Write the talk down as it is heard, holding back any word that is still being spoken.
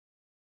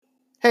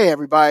Hey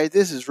everybody,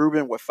 this is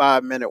Ruben with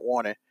 5 Minute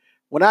Warning.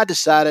 When I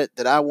decided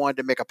that I wanted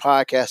to make a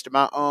podcast of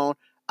my own,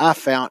 I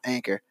found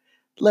Anchor.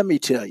 Let me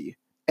tell you,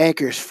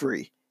 Anchor is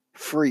free.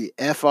 Free,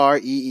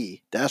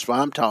 Free. That's what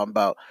I'm talking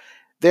about.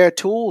 There are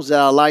tools that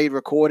allow you to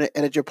record and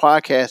edit your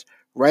podcast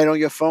right on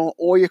your phone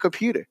or your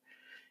computer.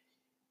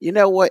 You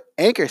know what?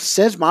 Anchor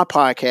sends my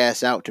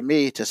podcast out to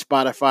me to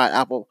Spotify,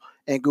 Apple,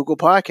 and Google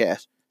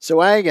Podcasts,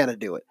 so I ain't got to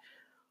do it.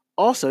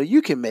 Also,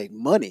 you can make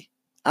money.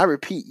 I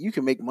repeat, you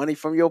can make money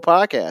from your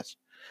podcast.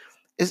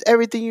 It's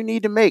everything you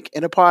need to make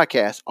in a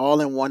podcast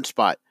all in one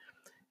spot.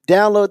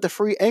 Download the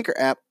free Anchor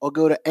app or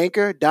go to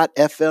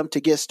anchor.fm to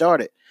get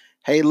started.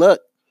 Hey,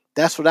 look,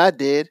 that's what I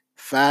did.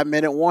 5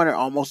 Minute Warning,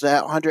 almost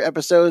 100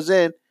 episodes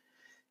in.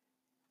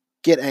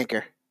 Get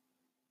Anchor.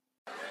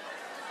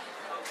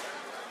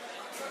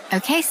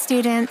 Okay,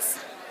 students,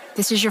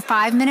 this is your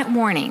 5-minute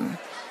warning.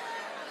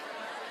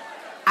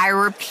 I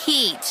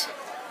repeat,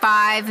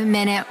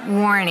 5-minute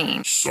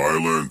warning.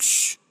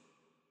 Silence.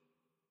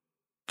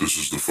 This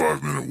is the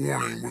 5-minute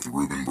warning with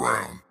Ruben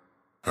Brown,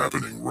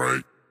 happening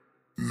right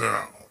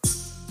now.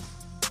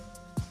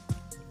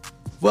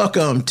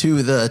 Welcome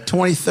to the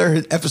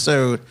 23rd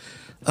episode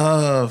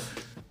of...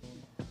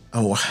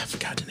 Oh, I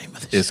forgot the name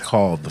of this. It's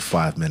called the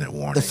 5-minute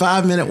warning. The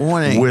 5-minute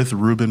warning. With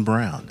Ruben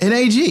Brown. And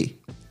AG.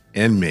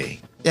 And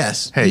me.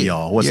 Yes. Hey,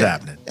 y'all. What's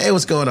happening? Hey,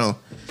 what's going on?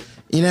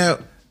 You know,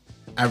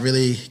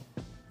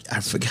 I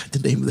forgot the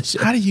name of the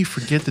show. How do you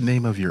forget the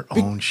name of your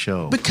own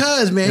show?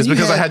 Because, man. It's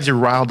because I had you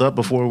riled up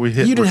before we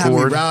hit record. You didn't have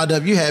me riled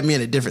up. You had me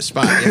in a different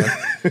spot.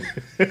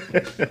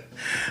 Okay.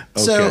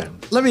 So,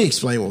 let me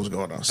explain what was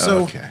going on.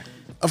 So,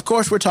 of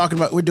course, we're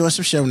doing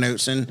some show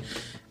notes. And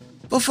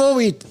before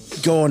we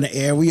go on the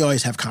air, we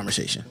always have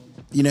conversation.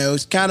 You know,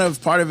 it's kind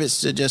of part of it's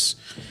to just,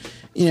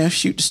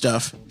 shoot the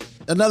stuff.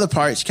 Another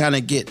part is kind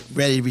of get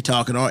ready to be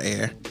talking on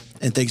air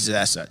and things of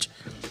that such.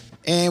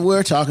 And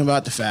we're talking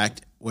about the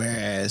fact,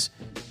 whereas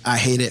I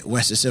hated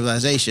Western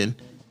civilization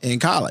in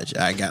college.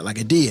 I got like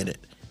a D in it.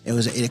 It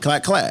was an 8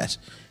 o'clock class.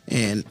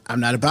 And I'm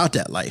not about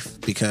that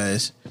life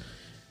because,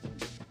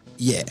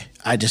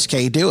 I just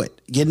can't do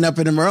it. Getting up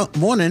in the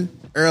morning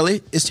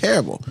early is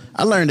terrible.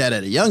 I learned that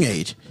at a young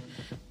age.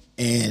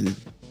 And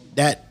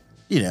that,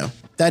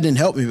 that didn't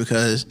help me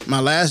because my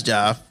last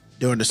job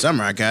during the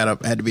summer, I got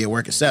up, I had to be at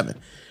work at 7.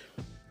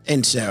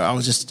 And so I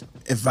was just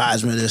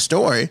advised me of this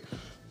story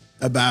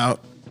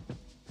about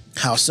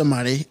how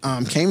somebody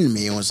came to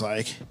me and was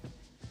like,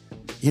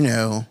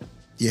 you're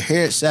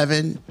here at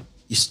 7,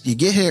 you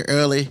get here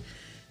early,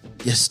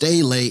 you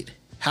stay late.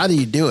 How do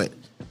you do it?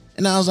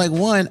 And I was like,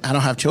 1, I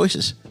don't have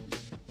choices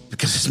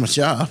because it's my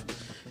job.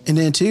 And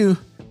then 2,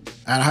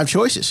 I don't have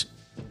choices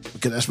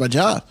because that's my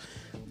job.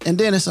 And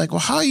then it's like, well,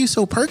 how are you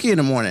so perky in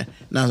the morning?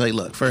 And I was like,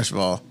 look, first of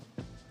all,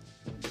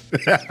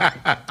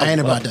 I ain't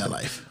about that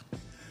life.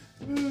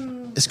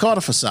 It's called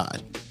a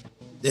facade.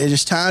 There's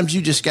just times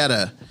you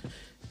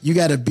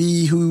gotta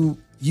be who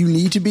you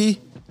need to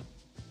be.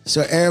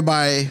 So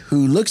everybody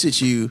who looks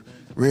at you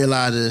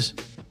realizes,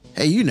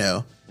 hey,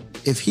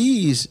 if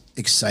he's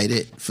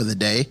excited for the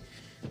day,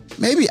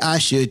 maybe I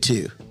should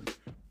too.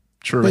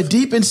 True. But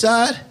deep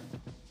inside,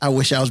 I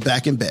wish I was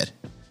back in bed.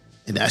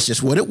 And that's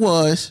just what it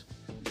was.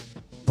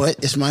 But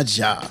it's my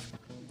job.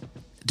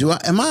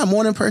 Am I a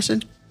morning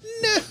person?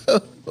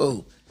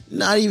 No.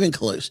 Not even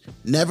close.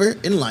 Never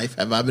in life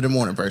have I been a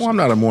morning person. Well, I'm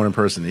not a morning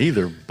person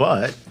either,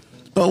 but...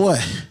 But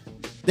what?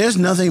 There's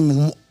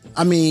nothing...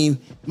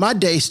 my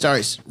day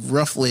starts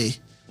roughly...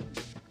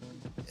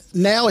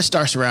 Now it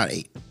starts around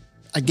 8.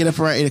 I get up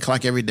around 8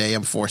 o'clock every day.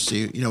 I'm forced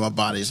to. My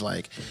body's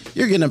like,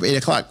 you're getting up at 8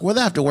 o'clock, whether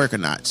I have to work or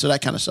not. So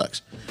that kind of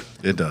sucks.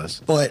 It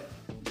does. But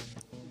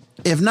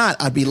if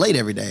not, I'd be late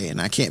every day,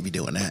 and I can't be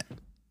doing that.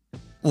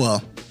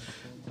 Well,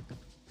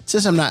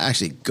 since I'm not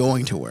actually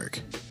going to work...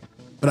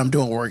 but I'm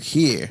doing work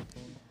here.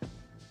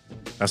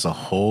 That's a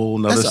whole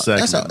nother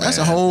segment. That's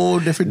a whole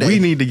different day. We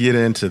need to get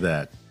into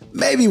that.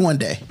 Maybe one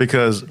day.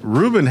 Because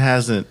Ruben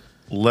hasn't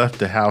left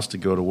the house to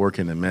go to work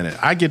in a minute.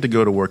 I get to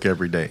go to work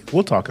every day.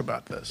 We'll talk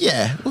about this.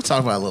 Yeah, we'll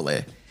talk about it a little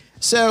later.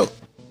 So,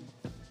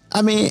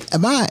 am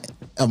I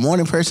a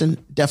morning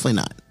person?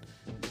 Definitely not.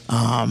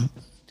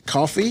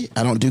 Coffee,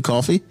 I don't do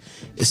coffee.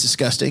 It's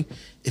disgusting.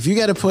 If you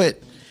got to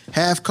put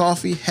half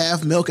coffee,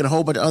 half milk, and a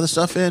whole bunch of other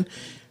stuff in,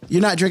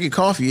 you're not drinking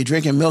coffee, you're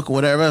drinking milk or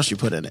whatever else you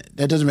put in it.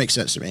 That doesn't make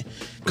sense to me.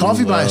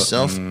 Coffee by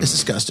itself is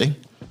disgusting.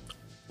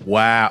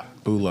 Wow.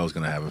 Bulo's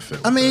going to have a fit.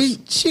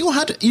 She going to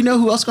have to, you know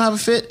who else going to have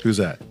a fit? Who's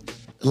that?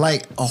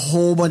 Like a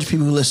whole bunch of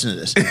people who listen to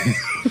this.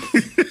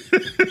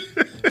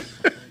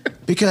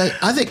 Because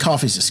I think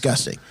coffee's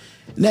disgusting.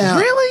 Now,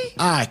 really?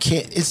 I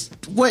can't.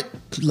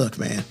 Look,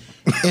 man,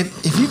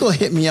 if you go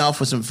hit me off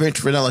with some French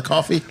vanilla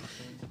coffee,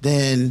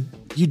 then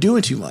you're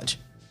doing too much.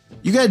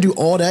 You got to do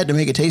all that to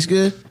make it taste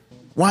good.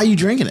 Why are you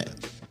drinking it?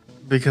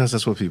 Because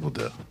that's what people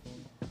do.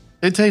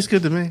 It tastes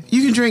good to me.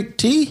 You can drink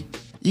tea.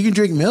 You can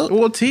drink milk.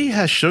 Well, tea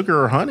has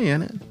sugar or honey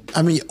in it.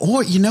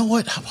 Or you know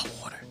what? How about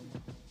water?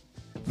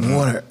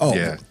 Water. Oh,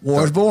 yeah.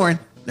 Water's boring.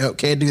 No,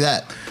 can't do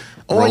that.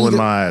 Rolling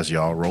my eyes,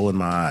 y'all. Rolling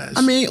my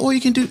eyes. Or you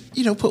can do,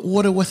 put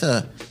water with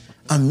a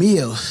a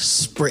Mio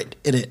Sprit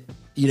in it,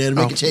 you know, to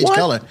make it change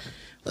color.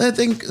 I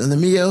think the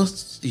Mio,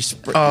 you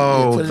sprit, you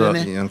put it in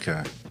there.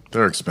 Okay.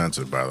 They're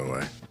expensive, by the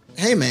way.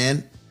 Hey,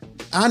 man,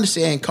 I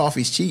understand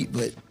coffee's cheap,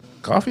 but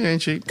coffee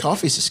ain't cheap.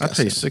 Coffee's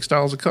disgusting. I pay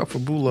 $6 a cup for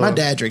Boulot. My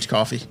dad drinks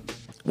coffee.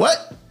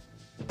 What?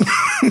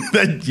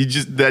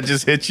 that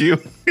just hit you?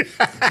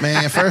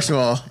 Man, first of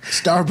all,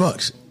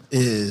 Starbucks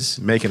is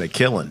making a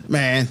killing.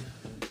 Man.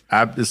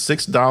 It's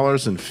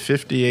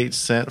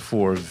 $6.58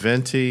 for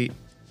venti,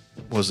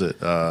 was it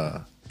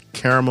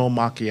caramel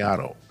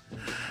macchiato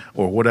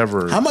or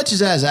whatever. How much is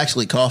that as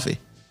actually coffee?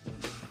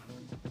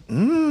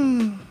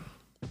 Not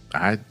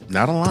a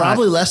lot.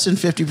 Probably less than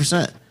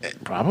 50%.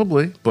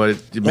 Probably,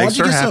 but it makes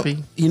her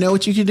happy. You know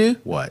what you can do?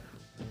 What?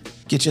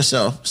 Get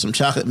yourself some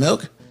chocolate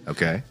milk.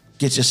 Okay.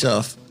 Get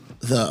yourself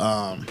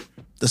the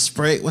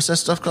spray. What's that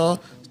stuff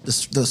called?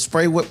 The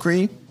spray whipped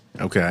cream.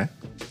 Okay.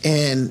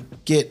 And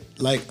get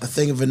like a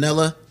thing of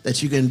vanilla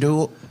that you can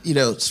do, you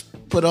know,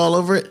 put all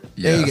over it.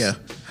 Yes. There you go.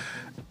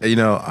 You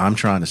know, I'm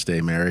trying to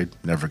stay married.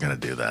 Never going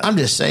to do that. I'm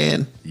just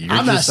saying.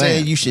 I'm not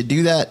saying you should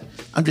do that.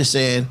 I'm just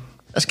saying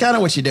that's kind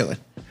of what you're doing.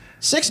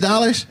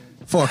 $6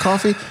 for a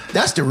coffee.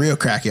 That's the real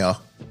crack,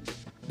 y'all.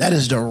 That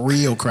is the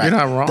real crack. You're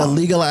not wrong. The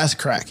legalized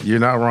crack. You're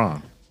not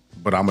wrong.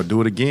 But I'm going to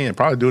do it again.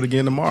 Probably do it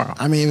again tomorrow.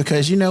 I mean,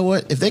 because you know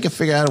what? If they can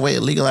figure out a way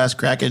to legalize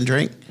crack and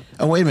drink.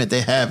 Oh, wait a minute.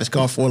 They have. It's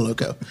called Four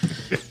Loko.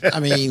 I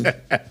mean,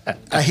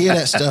 I hear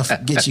that stuff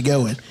gets you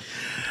going.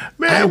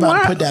 Man, I'm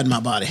about to put that in my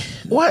body.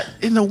 What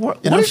in the world?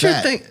 What is your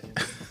thing?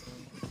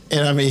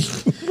 And I mean,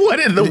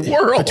 what in the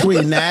world?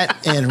 Between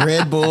that and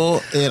Red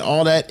Bull and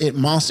all that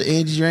Monster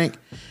Energy drink,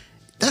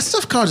 that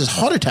stuff causes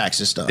heart attacks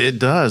and stuff. It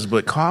does,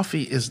 but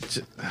coffee is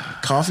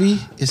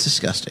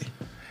disgusting.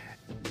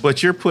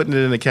 But you're putting it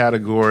in a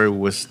category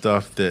with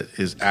stuff that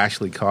is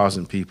actually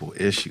causing people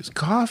issues.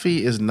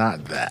 Coffee is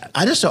not that.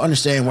 I just don't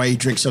understand why you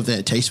drink something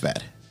that tastes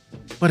bad.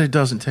 But it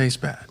doesn't taste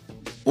bad.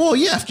 Well,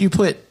 yeah, after you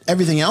put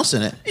everything else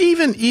in it.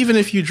 Even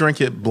if you drink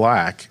it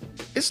black,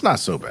 it's not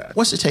so bad.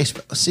 What's it taste?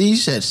 See, you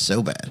said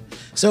so bad.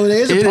 So there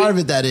is a part of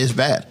it that is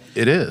bad.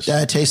 It is.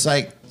 That tastes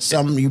like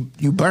something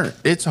you burnt.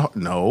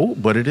 No,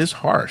 but it is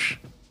harsh.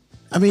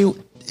 I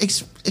mean,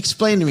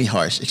 explain to me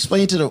harsh.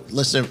 Explain to the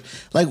listener,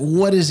 like,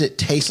 what does it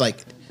taste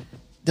like?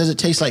 Does it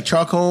taste like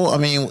charcoal? I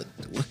mean,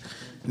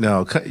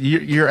 no,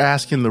 you're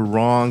asking the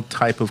wrong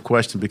type of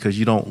question because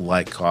you don't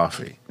like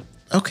coffee.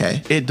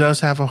 Okay. It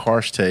does have a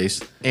harsh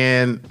taste,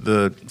 and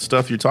the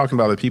stuff you're talking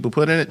about that people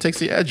put in it takes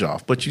the edge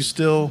off, but you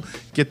still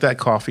get that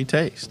coffee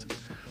taste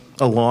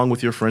along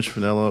with your French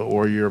vanilla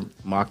or your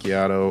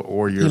macchiato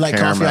or your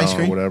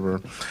caramel or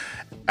whatever.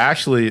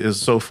 Actually, it's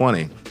so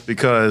funny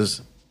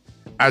because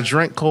I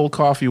drank cold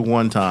coffee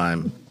one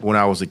time when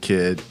I was a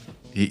kid.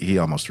 He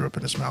almost threw up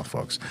in his mouth,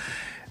 folks.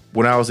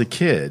 When I was a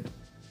kid,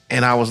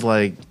 and I was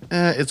like,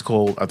 it's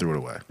cold. I threw it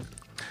away.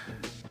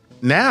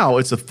 Now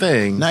it's a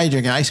thing. Now you're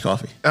drinking iced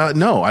coffee.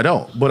 No, I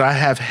don't. But I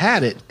have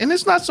had it, and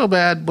it's not so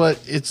bad, but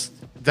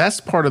that's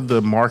part of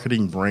the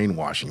marketing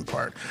brainwashing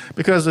part.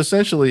 Because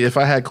essentially, if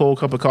I had a cold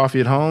cup of coffee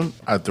at home,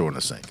 I'd throw it in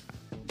the sink.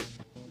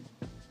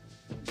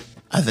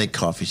 I think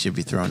coffee should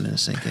be thrown in the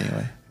sink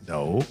anyway.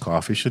 No,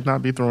 coffee should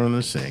not be thrown in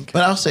the sink.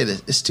 But I'll say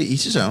this, it's to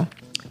each his own.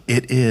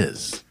 It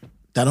is.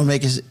 That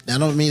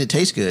don't mean it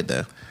tastes good,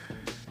 though.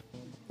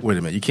 Wait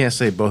a minute. You can't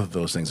say both of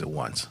those things at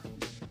once.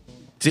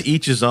 To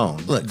each his own.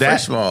 Look,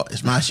 first of all,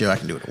 it's my show. I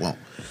can do what I want.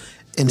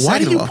 And why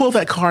do you pull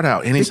that card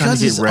out anytime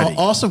you get ready? Because it's an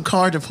awesome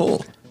card to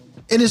pull.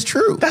 And it's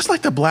true. That's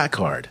like the black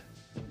card.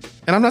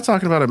 And I'm not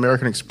talking about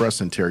American Express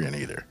Centurion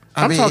either.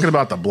 I'm talking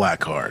about the black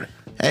card.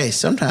 Hey,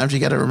 sometimes you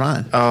got to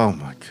remind. Oh,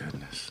 my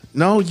goodness.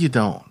 No, you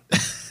don't.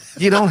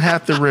 You don't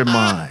have to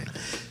remind.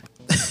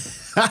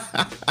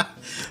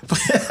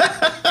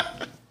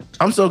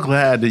 I'm so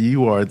glad that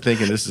you are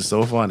thinking this is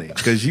so funny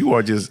because you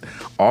are just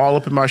all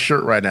up in my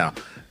shirt right now.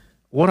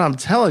 What I'm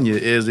telling you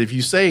is if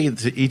you say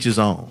to each his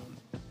own.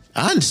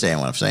 I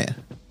understand what I'm saying.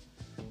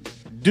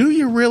 Do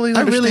you really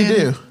understand? I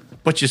really do.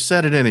 But you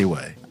said it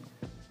anyway.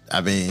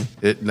 I mean.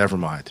 Never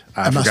mind.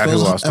 I forgot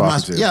who I was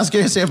talking to. Yeah, I was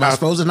going to say, am I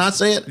supposed to not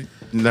say it?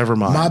 Never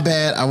mind. My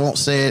bad. I won't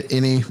say it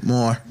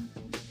anymore.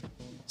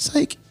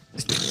 Psych.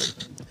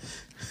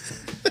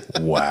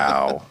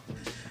 Wow.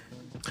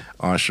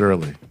 Aunt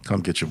Shirley,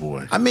 come get your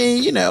boy. I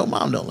mean, you know,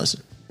 Mom don't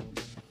listen.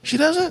 She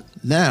doesn't?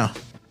 No.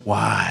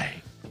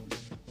 Why?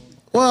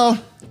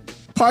 Well,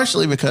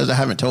 partially because I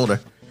haven't told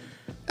her.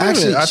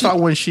 Actually, I thought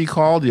when she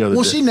called the other day.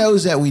 Well, she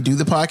knows that we do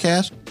the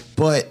podcast,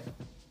 but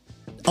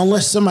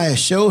unless somebody has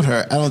showed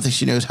her, I don't think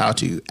she knows how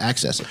to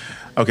access it.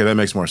 Okay, that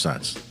makes more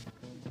sense.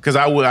 Because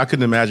I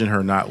couldn't imagine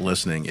her not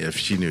listening if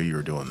she knew you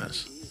were doing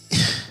this.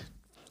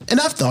 And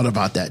I've thought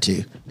about that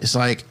too. It's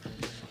like,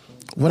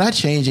 would I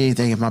change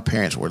anything if my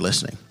parents were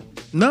listening?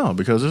 No,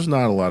 because there's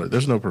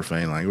no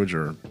profane language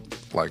or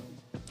like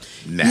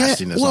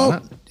nastiness on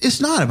it.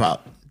 It's not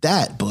about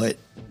that, but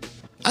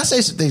I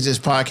say some things in this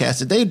podcast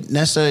that they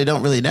necessarily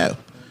don't really know.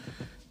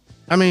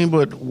 I mean,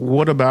 but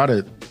what about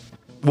it?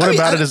 What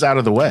about it is out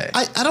of the way?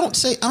 I don't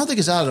think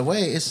it's out of the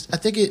way.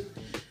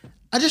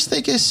 I just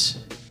think it's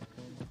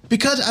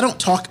because I don't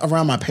talk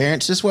around my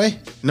parents this way.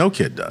 No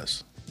kid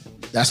does.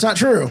 That's not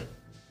true.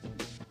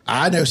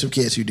 I know some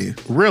kids who do.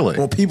 Really?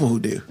 Well, people who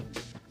do.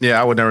 Yeah,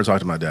 I would never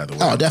talk to my dad the way.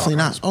 Oh, definitely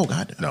not. Oh,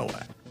 God. No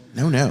way.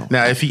 No.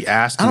 Now, if he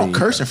asked me... I don't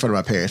curse in front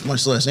of my parents,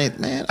 much less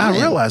anything. Man, I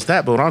realize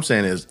that, but what I'm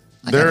saying is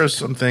there are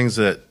some things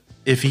that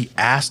if he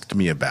asked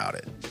me about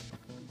it,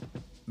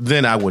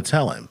 then I would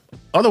tell him.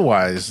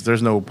 Otherwise,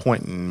 there's no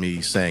point in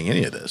me saying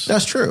any of this.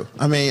 That's true.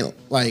 I mean,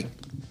 like,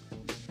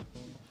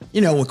 you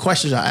know, when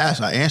questions I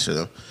ask, I answer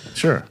them.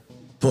 Sure.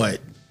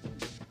 But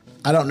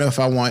I don't know if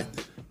I want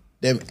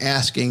them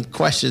asking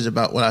questions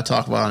about what I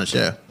talk about on the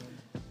show.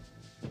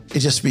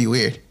 It'd just be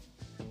weird.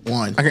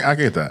 One. I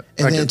get that.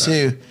 And then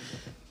two,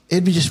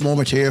 it'd be just more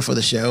material for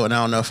the show, and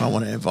I don't know if I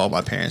want to involve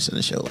my parents in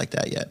the show like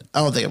that yet. I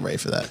don't think I'm ready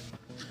for that.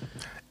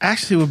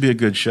 Actually, it would be a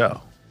good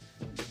show.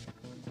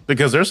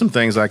 Because there's some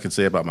things I could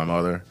say about my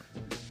mother.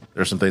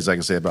 There's some things I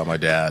can say about my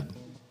dad.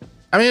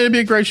 I mean, it'd be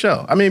a great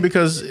show. I mean,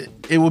 because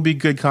it would be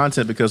good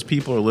content because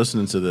people are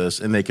listening to this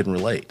and they can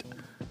relate.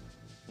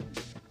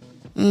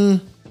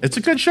 It's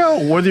a good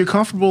show. Whether you're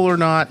comfortable or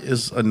not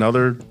is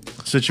another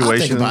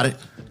situation. I'll think about it.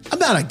 I'm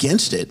not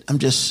against it. I'm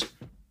just...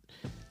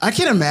 I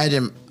can't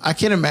imagine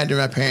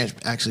my parents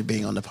actually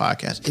being on the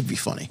podcast. It'd be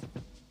funny.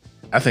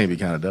 I think it'd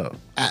be kind of dope.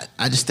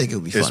 I just think it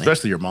would be funny.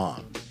 Especially your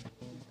mom.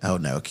 Oh,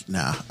 no.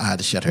 I had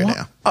to shut her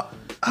down.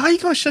 How are you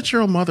going to shut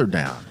your own mother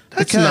down?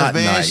 That's because, not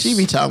man, nice. she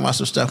be talking about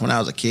some stuff when I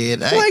was a kid.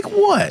 Like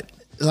what?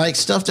 Like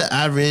stuff that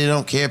I really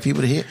don't care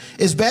people to hear.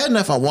 It's bad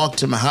enough I walk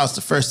to my house,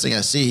 the first thing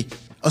I see,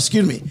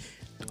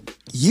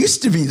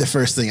 used to be the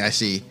first thing I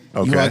see.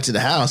 Okay. You walk to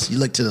the house, you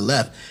look to the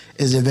left,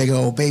 is a big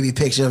old baby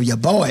picture of your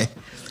boy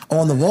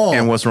on the wall.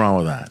 And what's wrong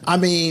with that? I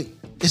mean,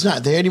 it's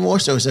not there anymore,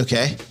 so it's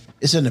okay.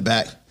 It's in the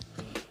back.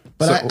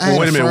 But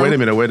wait a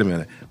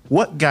minute.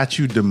 What got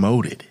you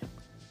demoted?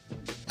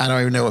 I don't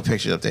even know what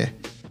picture's up there.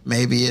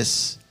 Maybe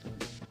it's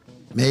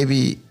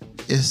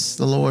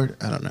the Lord.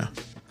 I don't know.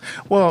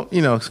 Well,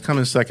 you know,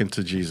 coming second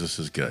to Jesus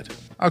is good.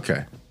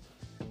 Okay.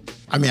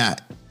 I mean,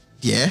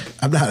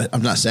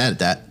 I'm not sad at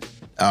that.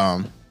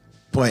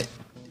 But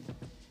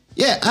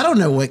yeah, I don't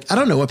know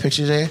what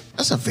picture's there.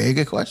 That's a very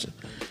good question.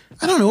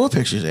 I don't know what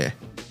picture's there.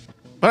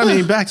 But I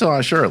mean, back to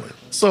Aunt Shirley.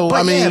 So, but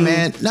I mean, yeah,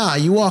 man. Nah,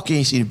 you walk in,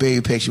 you see the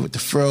baby picture with the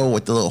fro,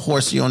 with the little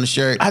horsey on the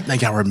shirt. I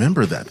think I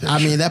remember that picture. I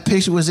mean, that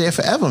picture was there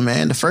forever,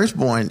 man. The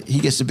firstborn, he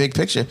gets the big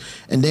picture.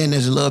 And then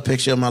there's a little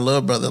picture of my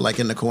little brother, like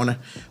in the corner,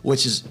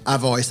 which is,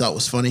 I've always thought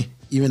was funny,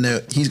 even though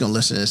he's going to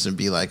listen to this and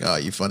be like, oh,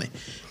 you're funny.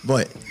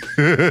 But,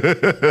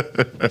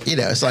 you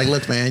know, it's like,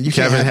 look, man,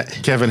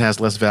 Kevin has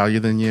less value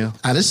than you.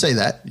 I didn't say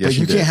that, yes, but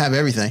you can't have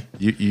everything.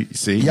 You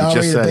see, y'all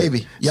already the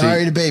baby. Y'all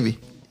already the baby.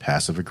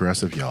 Passive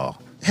aggressive, y'all.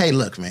 Hey,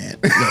 look, man.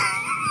 Look.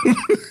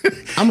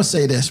 I'm gonna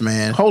say this,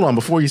 man. Hold on,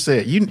 before you say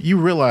it, you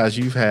realize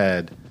you've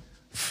had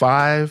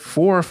 4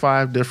 or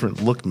 5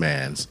 different look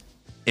mans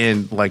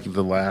in like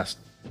the last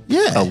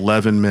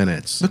 11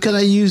 minutes. Because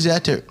I use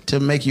that to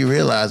make you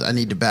realize I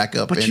need to back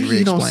up and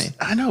re-explain.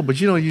 I know,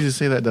 but you don't usually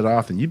say that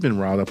often. You've been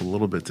riled up a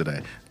little bit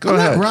today. I'm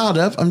not riled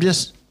up. I'm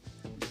just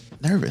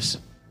nervous.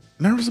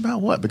 Nervous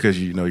about what? Because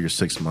you know your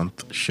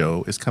 6-month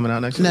show is coming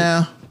out next week?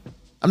 No,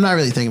 I'm not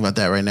really thinking about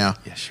that right now.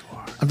 Yes, you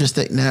are. I'm just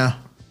thinking now.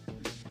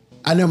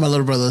 I know my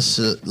little brother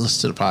listens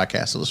to the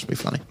podcast, so this will be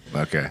funny.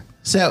 Okay.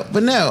 So,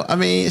 but no, I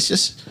mean,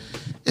 it's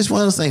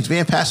one of those things.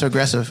 Being passive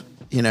aggressive,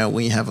 you know,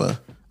 when you have a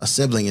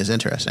sibling is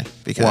interesting.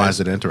 Because why is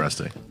it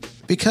interesting?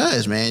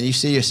 Because, man, you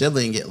see your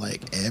sibling get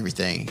like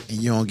everything, and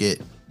you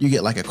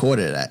get like a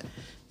quarter of that,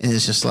 and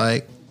it's just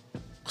like,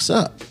 what's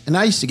up? And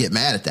I used to get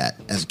mad at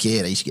that as a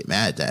kid. I used to get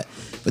mad at that,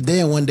 but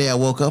then one day I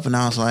woke up and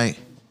I was like,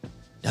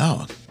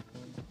 dog,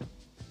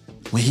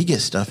 when he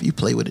gets stuff, you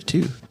play with it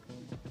too.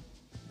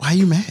 Why are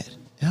you mad?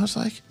 And I was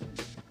like,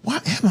 why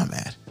am I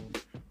mad?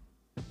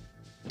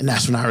 And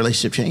that's when our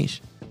relationship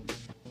changed.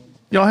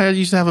 Y'all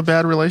used to have a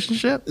bad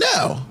relationship?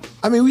 No.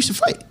 I mean, we used to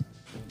fight.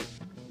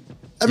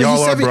 I mean,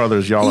 y'all are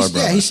brothers.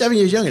 Yeah, he's 7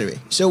 years younger than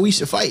me. So we used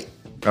to fight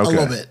a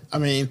little bit. I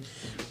mean,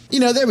 you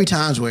know, there'd be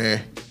times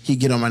where he'd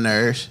get on my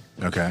nerves.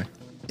 Okay.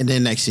 And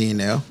then next thing you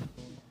know,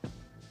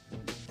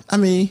 I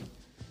mean,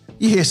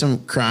 you hear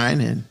some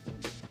crying and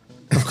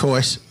of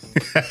course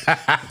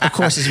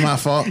it's my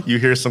fault. You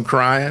hear some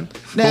crying?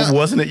 Now, but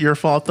wasn't it your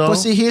fault though? But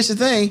see, here's the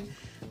thing,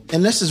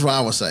 and this is what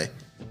I will say.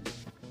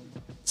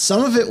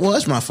 Some of it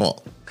was my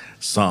fault.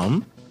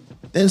 Some?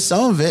 Then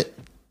some of it,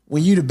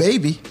 when you the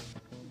baby,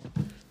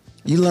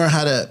 you learn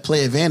how to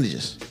play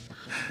advantages.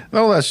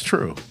 No, that's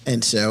true.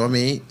 And so, I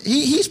mean,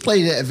 he's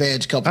played that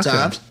advantage a couple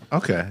times.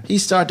 Okay. He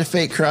started to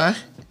fake cry,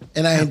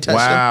 and I ain't touched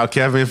him. Wow,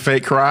 Kevin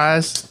fake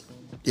cries?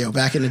 Yo,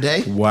 back in the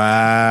day.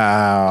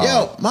 Wow.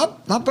 Yo,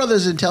 my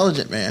brother's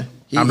intelligent, man.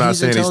 I'm not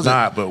saying he's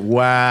not, but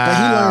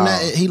wow.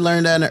 But he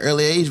learned that at an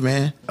early age,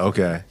 man.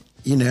 Okay.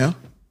 You know?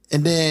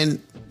 And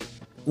then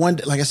one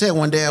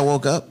day I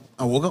woke up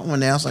one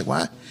day, I was like,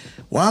 why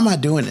am I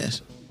doing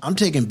this? I'm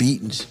taking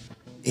beatings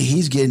and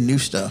he's getting new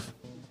stuff,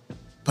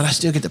 but I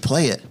still get to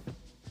play it.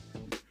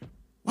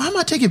 Why am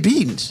I taking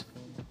beatings?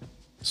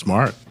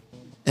 Smart.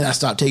 And I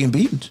stopped taking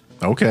beatings.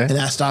 Okay. And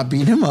I stopped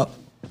beating him up.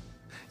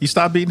 You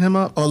stopped beating him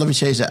up? Oh, let me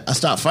change that. I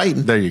stopped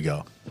fighting. There you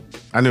go.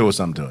 I knew it was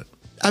something to it.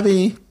 I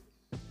mean,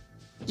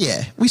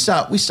 yeah, we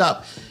stopped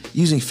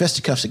using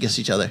fisticuffs against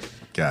each other.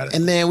 Got it.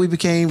 And then we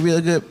became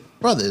really good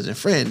brothers and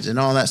friends and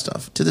all that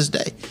stuff to this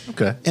day.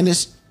 Okay. And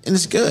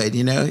it's good,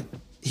 you know.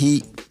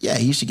 He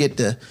used to get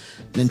the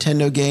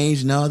Nintendo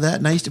games and all that,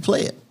 and I used to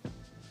play it.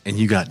 And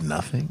you got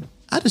nothing?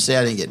 I didn't say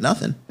I didn't get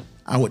nothing.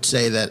 I would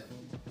say that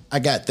I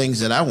got things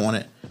that I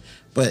wanted.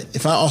 But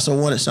if I also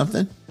wanted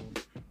something,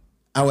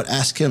 I would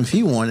ask him if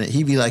he wanted it.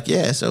 He'd be like,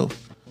 yeah, so,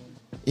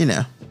 you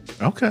know.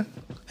 Okay.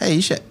 Hey,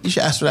 you should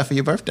ask for that for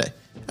your birthday.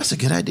 That's a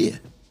good idea.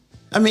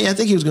 I mean, I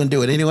think he was going to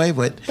do it anyway,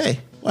 but hey,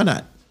 why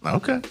not?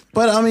 Okay.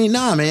 But I mean,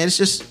 nah, man, it's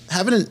just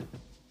having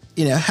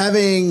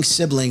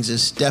siblings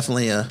is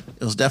definitely a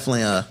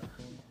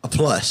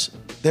plus.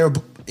 They're,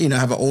 I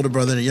have an older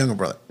brother and a younger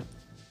brother.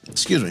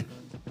 Excuse me.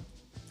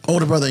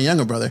 Older brother and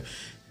younger brother.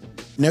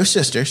 No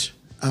sisters.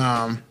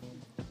 That's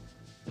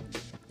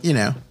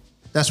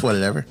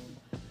whatever.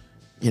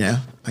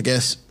 I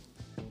guess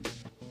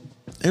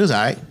it was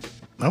all right.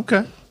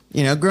 Okay.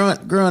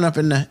 Growing up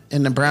in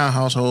the Brown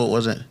household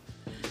wasn't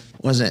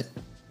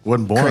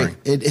boring.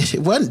 It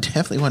wasn't,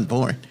 definitely wasn't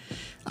boring.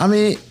 I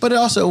mean, but it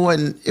also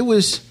wasn't. It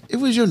was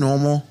your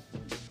normal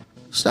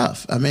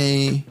stuff. I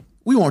mean,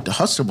 we weren't the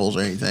Huxtables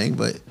or anything,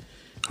 but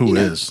who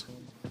is?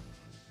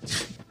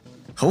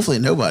 Hopefully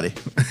nobody.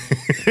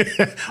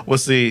 Well,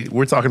 see,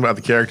 we're talking about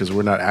the characters.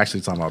 We're not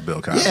actually talking about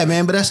Bill Cosby. Yeah,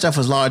 man, but that stuff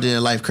was larger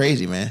than life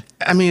crazy, man.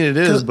 I mean, it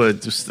is,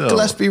 but still.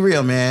 Let's be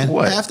real, man.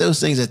 What? Half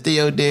those things that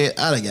Theo did,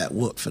 I'd have got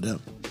whooped for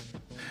them.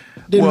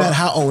 Didn't matter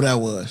how old I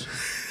was.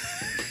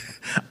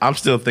 I'm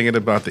still thinking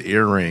about the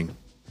earring.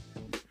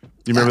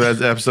 You remember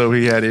that episode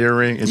he had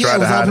earring and tried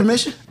to hide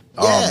permission?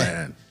 Oh,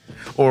 man.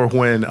 Or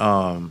when,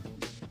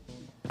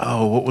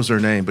 what was her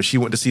name? But she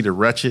went to see The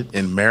Wretched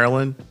in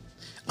Maryland.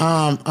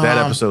 That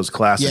episode's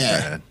classic,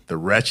 man. The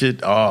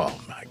Wretched. Oh,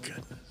 my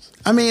goodness.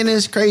 I mean,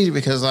 it's crazy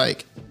because, I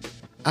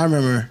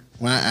remember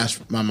when I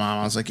asked my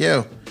mom, I was like,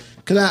 yo,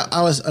 because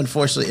I was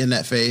unfortunately in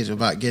that phase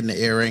about getting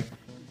the earring.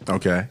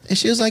 Okay. And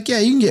she was like, yeah,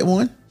 you can get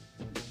one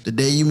the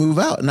day you move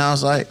out. And I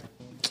was like,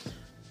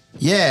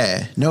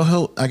 yeah, no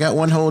hole. I got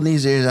one hole in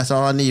these ears. That's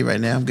all I need right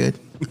now. I'm good.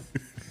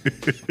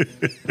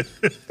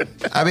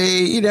 I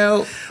mean,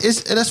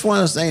 that's one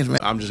of those things, man.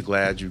 I'm just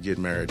glad you get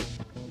married.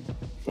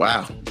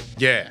 Wow.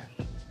 Yeah.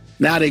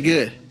 Now they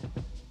good.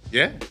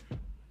 Yeah.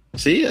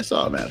 See, that's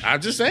all that matters.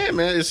 I'm just saying,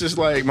 man. It's just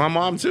like my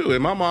mom too,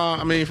 and my mom.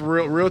 I mean,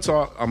 for real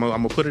talk, I'm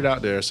gonna put it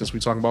out there since we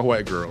talking about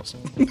white girls.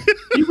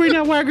 You bring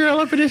that white girl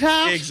up in this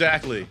house?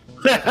 Exactly.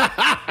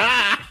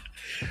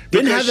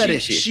 Didn't have that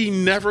issue. She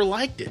never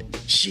liked it.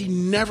 She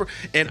never,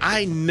 and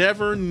I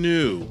never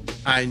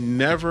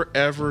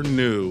ever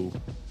knew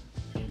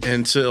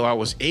until I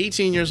was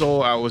 18 years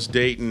old. I was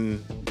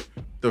dating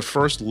the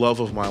first love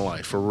of my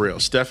life, for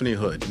real, Stephanie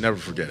Hood. Never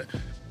forget it.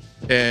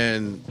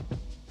 And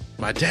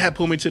my dad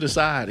pulled me to the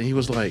side, and he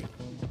was like,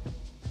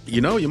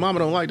 your mama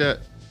don't like that.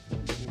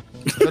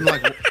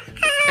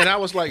 And I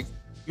was like,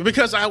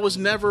 because I was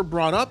never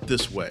brought up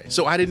this way.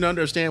 So I didn't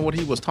understand what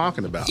he was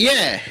talking about.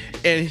 Yeah.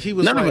 And he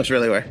was None of us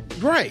really were.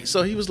 Right.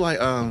 So he was like,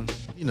 I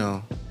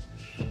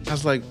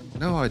was like,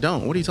 no, I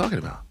don't. What are you talking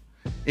about?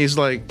 And he's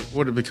like,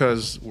 what,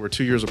 because we're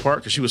 2 years apart?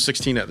 Because she was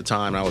 16 at the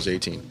time, and I was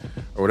 18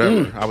 or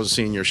whatever. I was a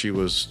senior. She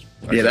was.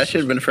 That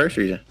should have been the first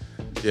reason.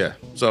 Yeah.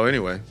 So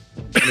anyway,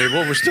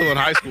 we're still in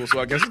high school, so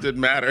I guess it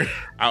didn't matter.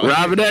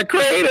 Robbing that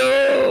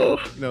cradle.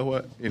 You know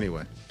what?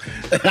 Anyway.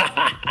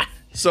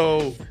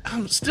 So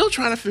I'm still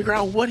trying to figure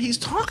out what he's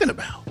talking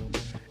about.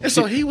 And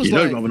so he was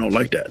like, your mama don't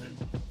like that.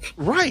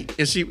 Right.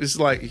 And she was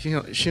like,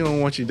 she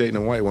don't want you dating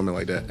a white woman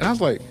like that. And I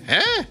was like,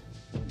 huh?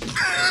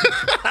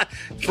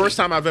 First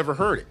time I've ever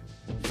heard it.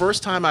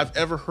 First time I've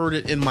ever heard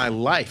it in my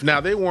life.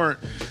 Now, they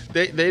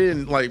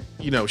didn't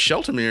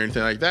shelter me or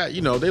anything like that.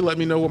 They let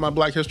me know what my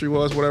Black history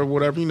was,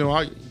 whatever.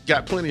 I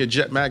got plenty of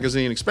Jet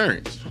magazine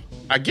experience.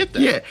 I get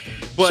that. Yeah.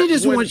 But she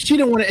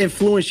didn't want to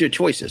influence your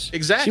choices.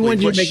 Exactly. She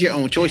wanted you to make your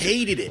own choices.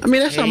 Hated it. I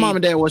mean, that's how mom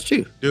and dad was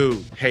too.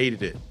 Dude,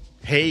 hated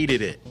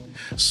it.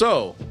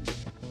 So,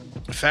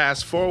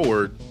 fast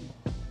forward,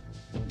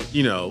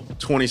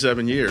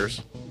 27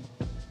 years,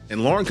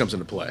 and Lauren comes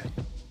into play.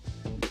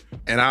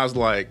 And I was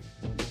like,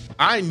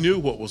 I knew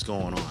what was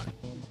going on.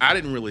 I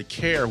didn't really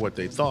care what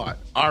they thought.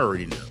 I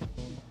already knew.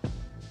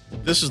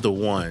 This is the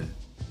one.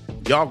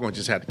 Y'all gonna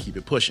just have to keep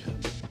it pushing.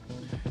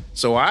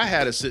 So I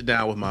had to sit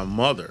down with my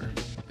mother,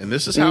 and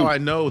this is how I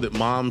know that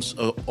moms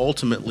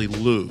ultimately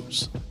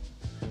lose.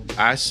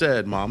 I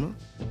said, Mama,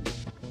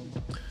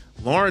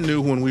 Lauren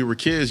knew when we were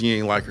kids you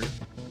ain't like her.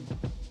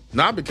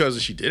 Not because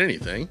she did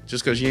anything,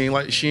 just because she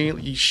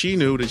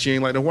knew that she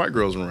ain't like the white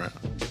girls around.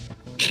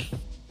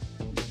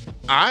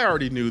 I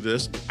already knew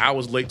this. I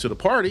was late to the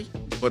party,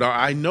 but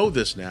I know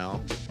this now.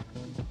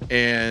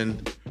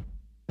 And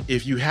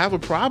if you have a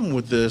problem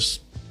with this,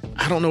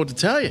 I don't know what to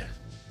tell you.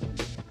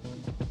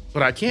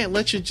 But I can't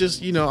let you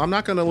just, I'm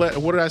not going to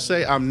what did I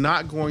say? I'm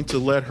not going to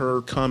let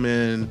her come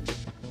in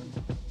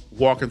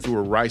walking through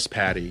a rice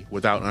paddy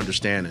without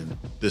understanding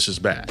this is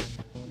bad.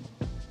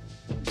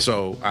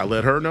 So I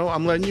let her know,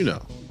 I'm letting you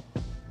know.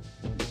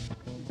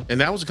 And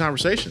that was a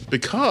conversation,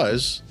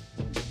 because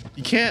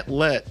you can't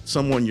let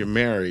someone you're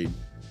married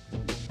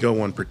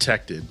go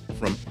unprotected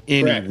from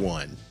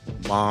anyone,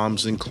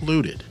 moms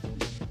included.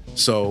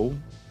 So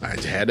I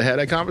had to have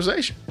that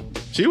conversation.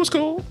 She was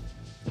cool.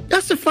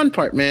 That's the fun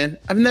part, man.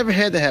 I've never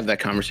had to have that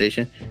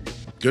conversation.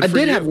 I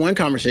did have one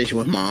conversation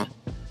with mom.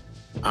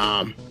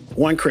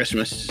 One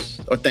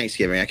Christmas or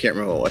Thanksgiving, I can't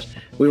remember what it was.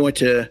 We went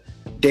to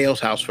Dale's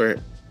house for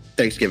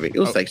Thanksgiving. It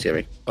was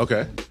Thanksgiving.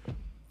 Okay.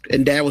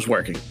 And Dad was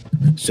working.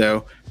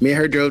 So me and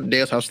her drove to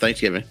Dale's house for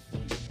Thanksgiving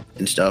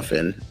and stuff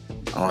and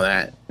all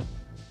that.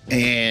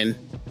 And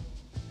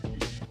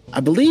I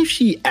believe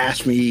she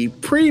asked me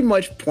pretty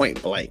much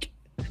point blank,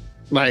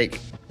 like,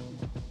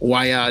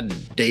 why I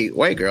date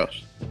white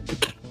girls.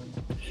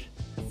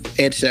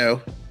 And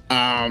so,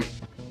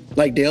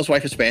 like, Dale's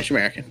wife is Spanish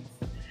American.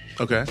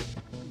 Okay.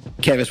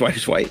 Kevin's wife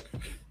is white.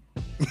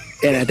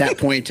 And at that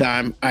point in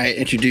time, I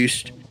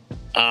introduced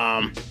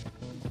a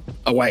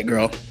white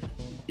girl.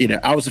 You know,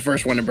 I was the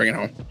first one to bring it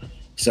home.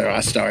 So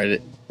I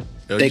started it.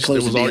 They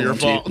closed the deal. It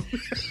was all your fault.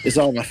 It's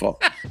all my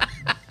fault.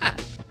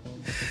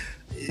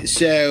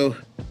 So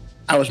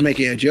I was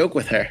making a joke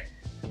with her.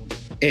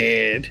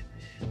 And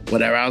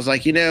whatever. I was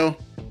like, you know,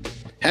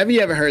 have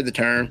you ever heard the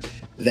term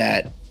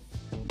that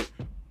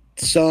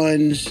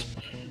sons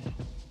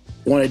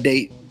want to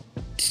date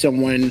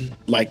someone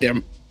like their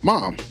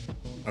mom?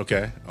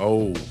 Okay.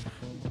 Oh,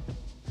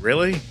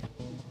 really?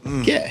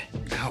 Yeah.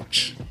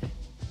 Ouch.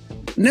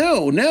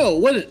 No. No,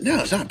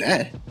 it's not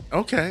bad.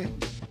 Okay.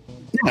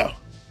 No.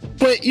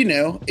 But, you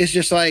know, it's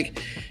just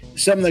like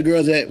some of the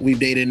girls that we've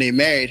dated and they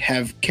married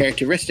have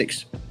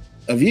characteristics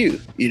of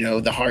you, you know,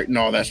 the heart and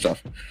all that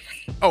stuff.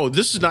 Oh,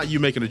 this is not you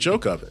making a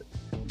joke of it.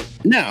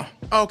 No.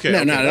 Okay.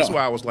 No, not that's at all.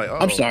 why I was like, oh,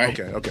 I'm sorry.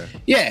 Okay.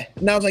 Yeah.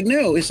 And I was like,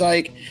 no, it's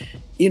like,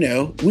 you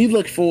know, we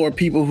look for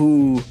people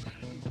who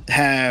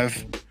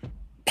have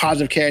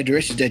positive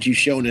characteristics that you've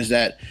shown us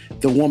that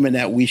the woman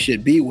that we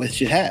should be with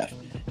should have,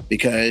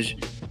 because,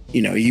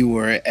 you know, you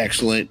were an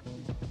excellent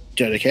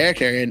judge of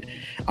character. And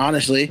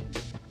honestly,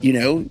 you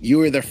know, you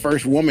were the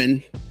first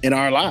woman in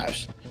our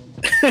lives.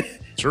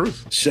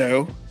 Truth.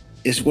 So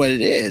it's what it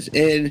is.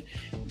 And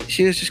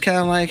she was just kind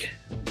of like,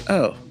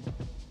 oh.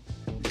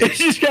 And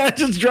she just kind of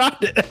just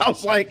dropped it. I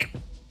was like,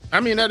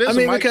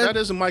 that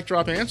is a mic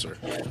drop answer.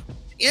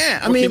 Yeah,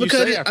 I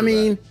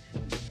mean,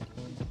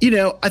 you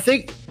know, I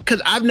think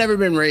because I've never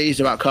been raised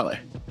about color.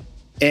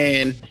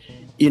 And,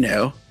 you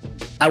know,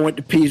 I went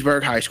to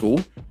Petersburg High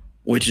School,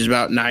 which is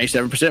about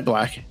 97%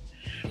 black.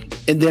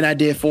 And then I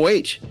did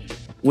 4-H,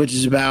 which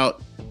is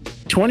about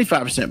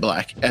 25%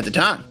 black at the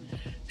time.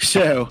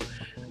 So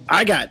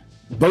I got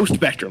both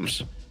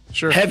spectrums.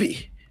 Sure.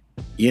 Heavy,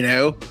 you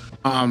know.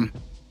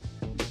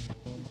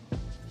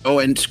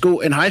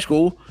 In high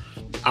school,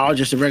 I was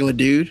just a regular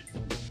dude.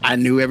 I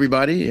knew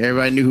everybody.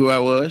 Everybody knew who I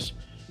was.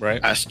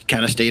 Right. I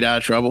kind of stayed out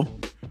of trouble.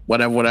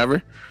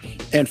 Whatever.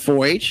 And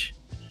 4-H,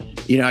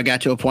 you know, I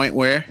got to a point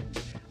where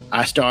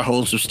I started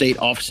holding some state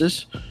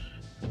offices.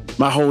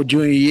 My whole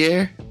junior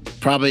year,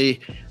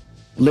 probably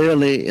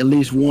literally at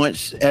least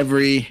once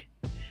every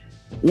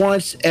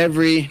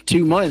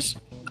 2 months,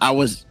 I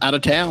was out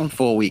of town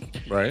for a week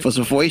for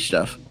some 4-H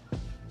stuff.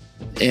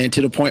 And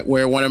to the point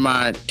where one of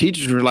my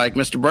teachers were like,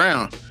 Mr.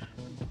 Brown,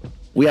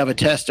 we have a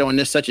test on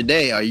this such a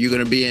day. Are you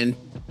going to be in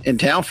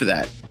town for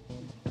that?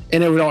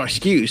 And it was all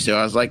excuse. So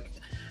I was like,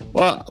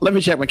 well, let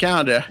me check my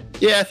calendar.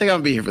 Yeah, I think I'll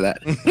be here for that.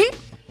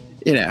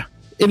 You know,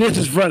 and this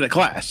is in front of the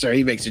class. So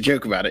he makes a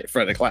joke about it in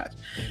front of the class.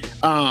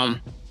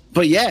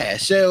 But yeah,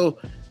 so,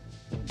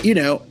 you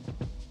know,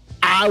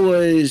 I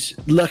was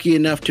lucky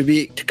enough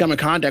to come in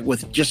contact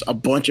with just a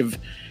bunch of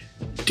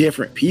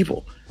different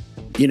people.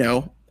 You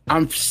know,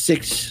 I'm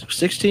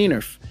 16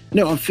 or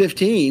no, I'm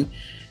 15.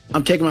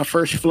 I'm taking my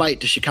first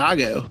flight to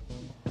Chicago.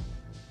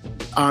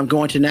 I'm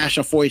going to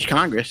National 4-H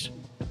Congress.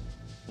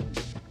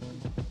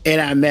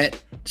 And I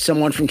met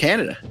someone from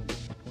Canada.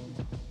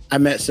 I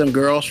met some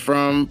girls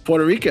from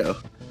Puerto Rico.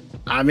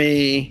 I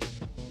mean,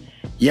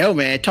 yo,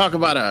 man, talk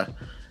about a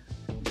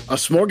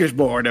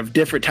smorgasbord of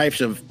different types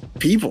of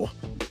people.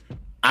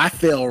 I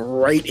fell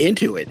right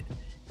into it.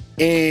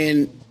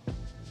 And,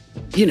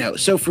 you know,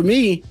 so for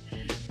me,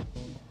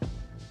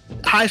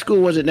 high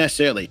school wasn't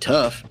necessarily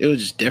tough. It was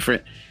just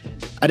different.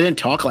 I didn't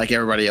talk like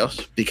everybody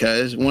else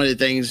because one of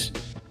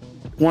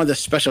the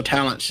special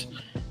talents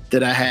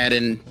that I had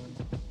in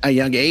a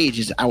young age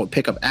is I would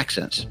pick up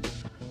accents.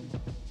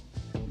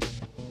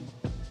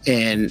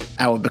 And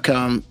I would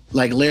become,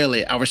 like,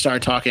 literally, I would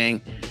start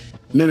talking,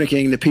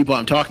 mimicking the people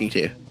I'm talking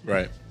to.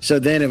 Right. So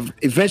then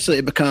eventually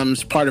it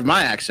becomes part of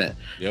my accent.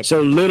 Yep.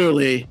 So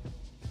literally,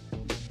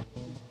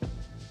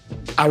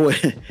 I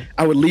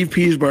would leave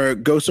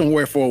Petersburg, go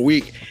somewhere for a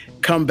week,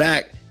 come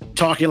back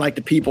talking like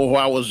the people who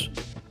I was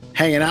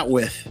hanging out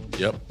with.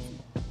 Yep.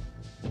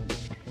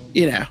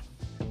 You know,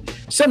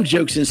 some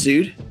jokes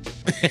ensued,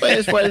 but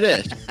it's what it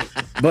is.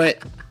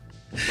 But,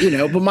 you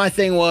know, but my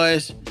thing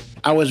was,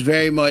 I was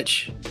very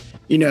much,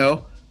 you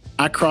know,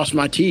 I crossed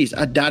my T's,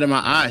 I dotted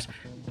my I's.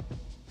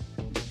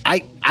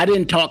 I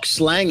didn't talk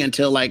slang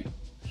until like,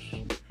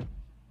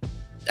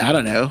 I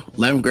don't know,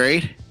 11th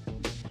grade.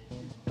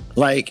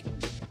 Like,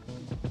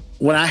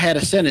 when I had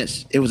a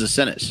sentence, it was a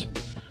sentence.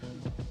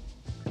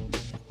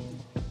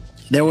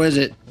 There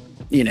wasn't,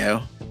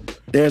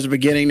 there's a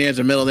beginning, there's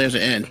a middle, there's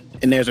an end,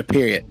 and there's a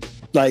period.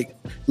 Like,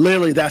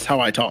 literally, that's how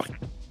I talk.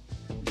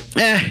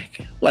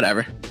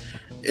 Whatever.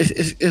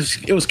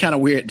 It was kind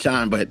of weird at the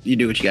time, but you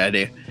do what you gotta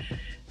do.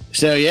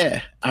 So,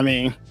 yeah, I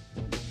mean,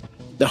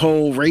 the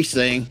whole race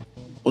thing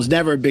was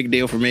never a big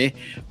deal for me.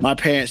 My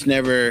parents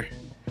never,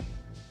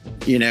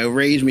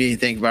 raised me to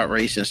think about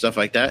race and stuff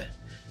like that.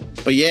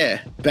 But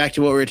yeah, back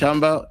to what we were talking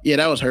about. Yeah,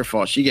 that was her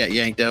fault. She got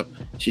yanked up.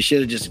 She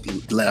should have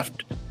just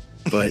left.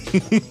 But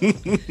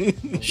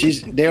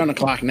they're on the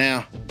clock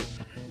now.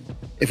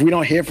 If we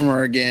don't hear from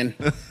her again.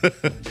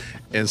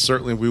 And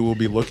certainly we will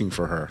be looking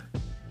for her.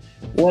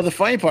 Well, the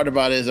funny part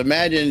about it is,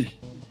 imagine,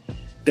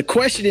 the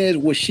question is,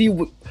 would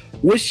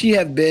she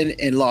have been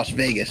in Las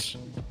Vegas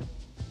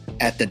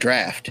at the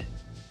draft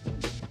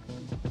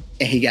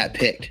and he got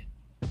picked?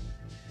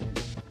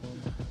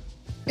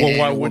 Well,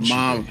 why would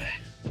she?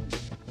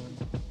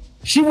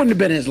 She wouldn't have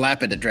been in his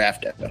lap at the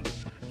draft, though.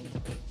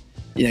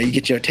 You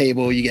get your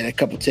table, you get a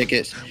couple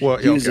tickets. Well,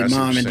 he was the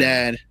mom and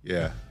dad,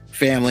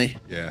 family.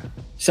 Yeah.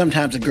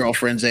 Sometimes a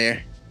girlfriend's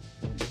there.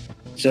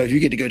 So if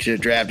you get to go to the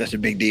draft, that's a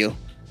big deal.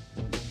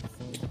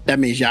 That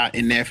means y'all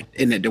in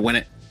it to win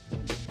it.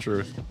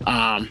 True.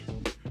 But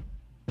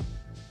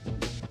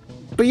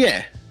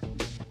yeah.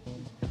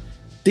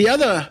 The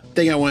other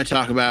thing I want to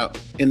talk about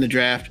in the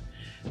draft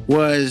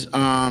was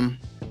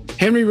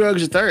Henry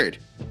Ruggs III.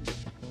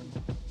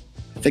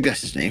 I think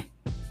that's his name.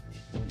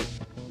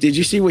 Did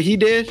you see what he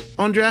did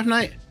on draft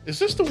night? Is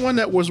this the one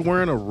that was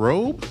wearing a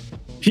robe?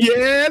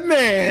 Yeah,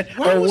 man.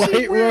 Why was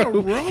he wearing a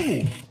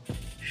robe?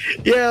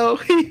 Yo,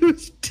 he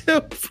was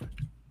dope.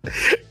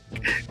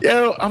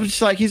 Yo, I'm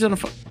just like,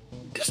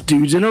 this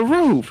dude's in a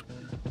robe.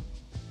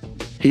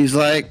 He's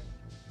like,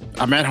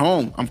 I'm at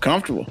home. I'm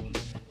comfortable.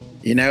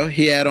 He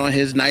had on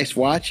his nice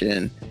watch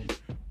and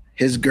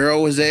his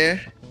girl was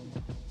there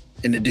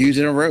and the dude's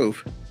in a robe.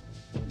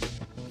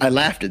 I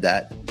laughed at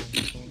that.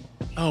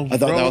 Oh, I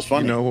thought that was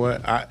funny. You know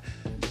what?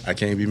 I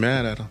can't be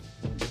mad at him.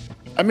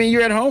 I mean,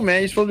 you're at home,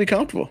 man. You're supposed to be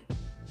comfortable.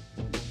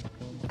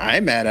 I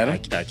ain't mad at him.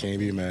 I can't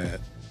be mad.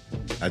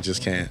 I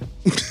just can't.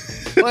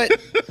 But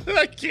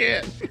I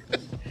can't.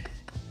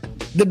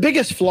 The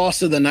biggest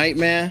floss of the night,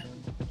 man,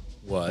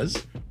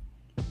 was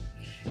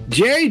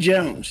Jerry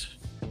Jones.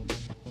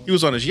 He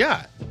was on his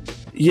yacht.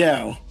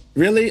 Yo,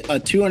 really? A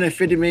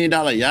 $250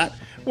 million yacht?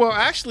 Well,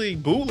 actually,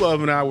 Boo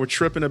Love and I were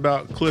tripping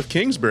about Cliff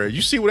Kingsbury.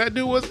 You see what that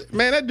dude was?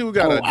 Man, that dude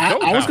got a dope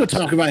I was going to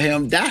house. talk about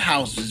him. That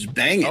house is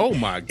banging. Oh,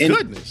 my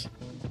goodness.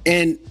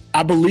 And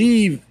I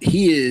believe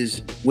he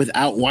is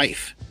without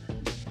wife.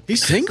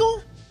 He's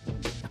single?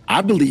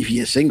 I believe he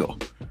is single.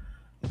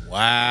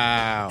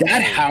 Wow.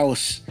 That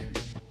house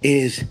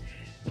is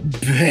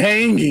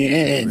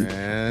banging.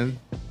 Man.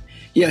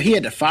 Yeah, he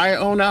had the fire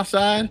on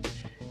outside,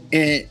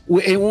 and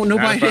it won't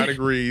nobody. 95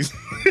 degrees.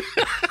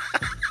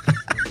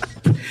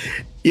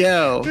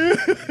 Yo,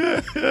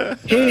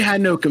 he ain't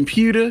had no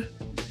computer.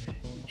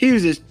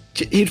 He's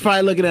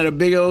probably looking at a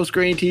big old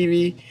screen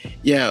TV.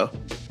 Yo,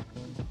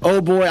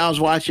 old boy, I was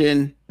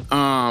watching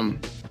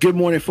Good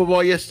Morning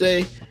Football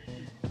yesterday,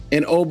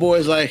 and old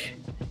boy's like,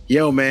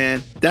 yo,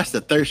 man, that's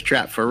the thirst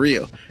trap for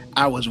real.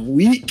 I was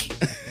weak.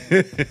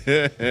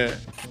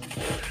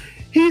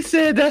 He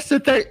said that's the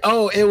third.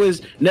 Oh, it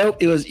was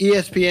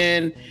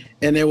ESPN,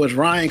 and it was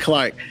Ryan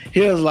Clark.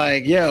 He was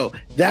like, yo,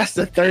 that's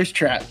the thirst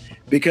trap,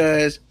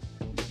 because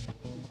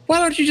why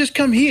don't you just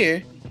come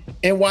here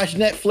and watch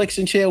Netflix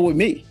and chill with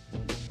me?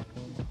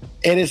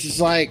 And it's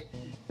just like,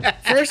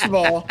 first of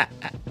all,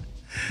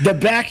 the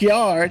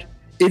backyard,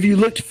 if you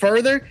looked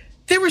further,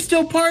 they were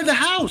still part of the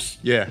house.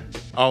 Yeah.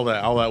 All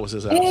that was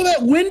his house. All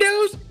that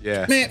windows?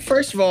 Yeah. Man,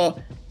 first of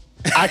all,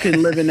 I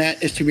couldn't live in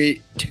that. It's too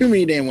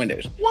many damn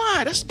windows.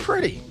 Why? That's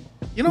pretty.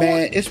 You know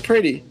man, what? It's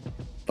pretty.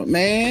 But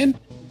man.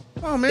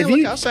 Oh, man,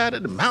 look outside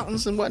at the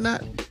mountains and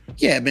whatnot.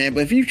 Yeah, man,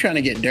 but if you're trying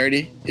to get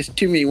dirty, it's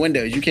too many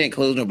windows. You can't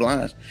close no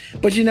blinds.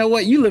 But you know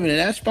what? You living in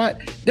that spot,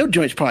 those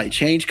joints probably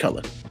change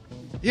color.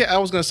 Yeah, I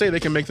was going to say they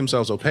can make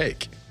themselves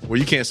opaque where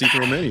you can't see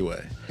through them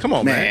anyway. Come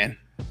on, man.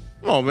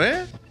 Come on,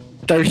 man.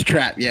 Thirst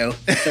trap, yo.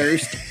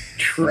 Thirst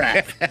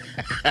trap.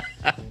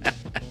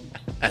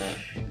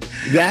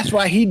 That's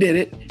why he did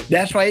it.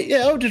 That's why,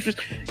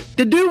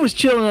 the dude was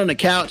chilling on the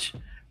couch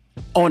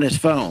on his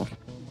phone,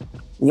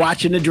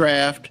 watching the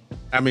draft.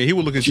 I mean, he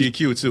was looking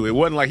GQ too. It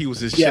wasn't like he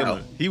was just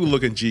chilling. He was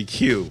looking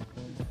GQ.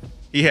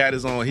 He had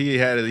his own. He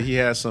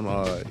had some.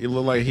 It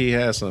looked like he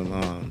had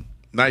some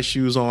nice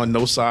shoes on,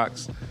 no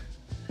socks.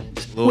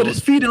 With his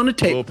feet on the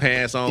table. Little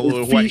pants on, a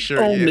little white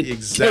shirt. Yeah,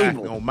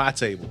 exactly. On my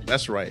table.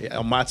 That's right.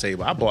 On my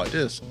table. I bought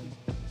this.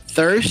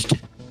 Thirst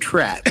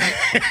trap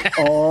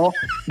all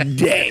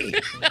day.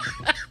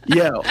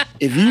 Yo,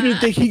 if you didn't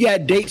think he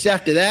got dates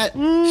after that,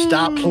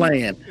 stop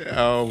playing.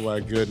 Oh my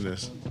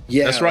goodness.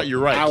 Yeah, that's right. You're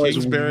right.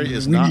 Kingsbury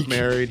is not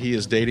married. He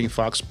is dating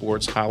Fox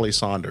Sports' Holly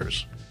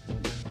Saunders.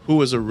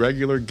 who is a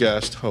regular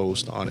guest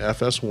host on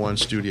FS1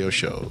 studio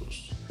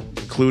shows,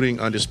 including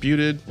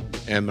Undisputed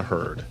and The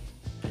Herd.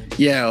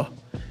 Yo,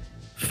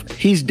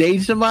 he's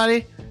dating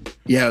somebody.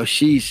 Yo,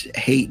 she's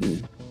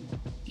hating.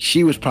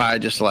 She was probably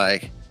just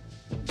like,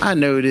 I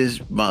know this,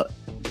 but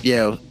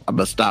yo, I'm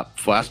gonna stop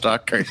before I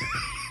start cursing.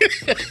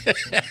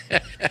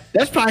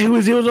 That's probably who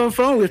he was on the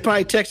phone with.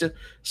 Probably texting,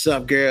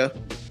 "Sup, girl?"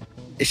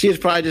 And she was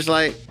probably just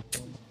like,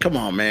 "Come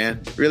on,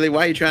 man, really?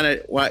 Why you trying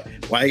to? Why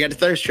you got the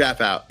thirst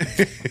trap out?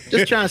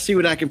 Just trying to see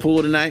what I can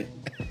pull tonight."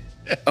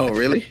 Oh,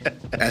 really?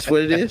 That's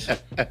what it is.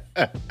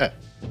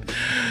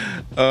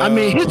 I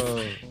mean,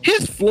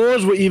 his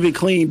floors were even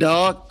clean,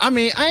 dog. I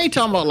mean, I ain't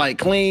talking about like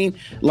clean,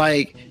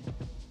 like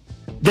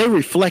they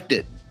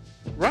reflected.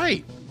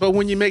 Right. But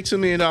when you make $2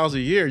 million a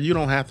year, you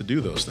don't have to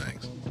do those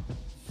things.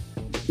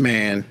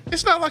 Man.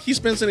 It's not like he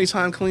spends any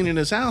time cleaning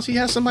his house. He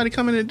has somebody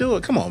come in and do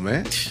it. Come on,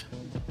 man.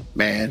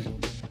 Man.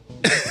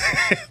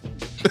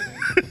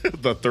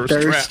 The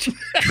thirst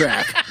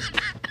trap.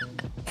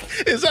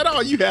 Is that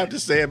all you have to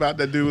say about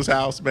that dude's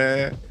house,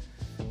 man?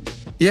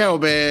 Yo,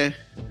 man.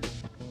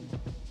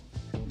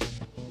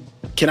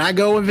 Can I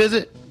go and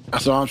visit?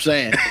 That's all I'm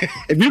saying.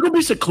 If you're going to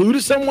be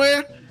secluded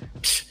somewhere,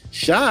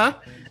 sure.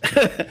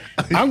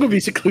 I'm gonna be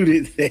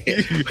secluded there.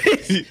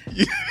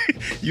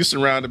 You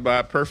surrounded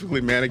by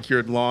perfectly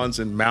manicured lawns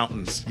and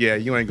mountains. Yeah,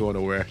 you ain't going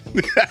nowhere.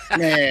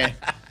 Man,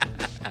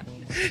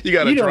 you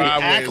got a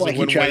driveway, like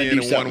one way in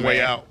and one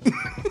way out.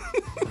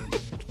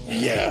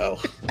 Yo,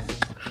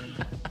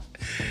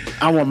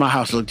 I want my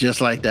house to look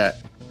just like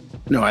that.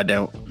 No, I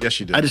don't. Yes,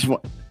 you do.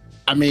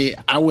 I mean,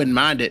 I wouldn't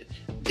mind it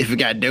if it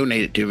got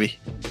donated to me.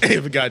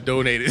 If it got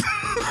donated.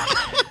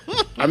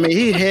 I mean,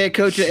 he's head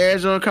coach of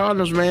Arizona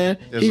Cardinals, man.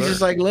 Yes, he's sir.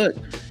 just like, look,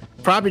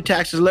 property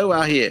tax is low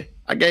out here.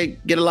 I get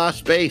a lot of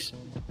space.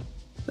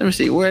 Let me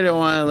see, where do I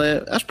want to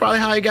live? That's probably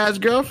how he got his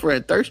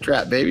girlfriend. Thirst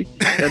trap, baby.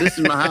 Yo, this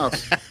is my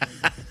house.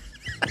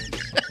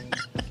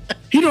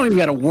 He don't even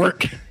got to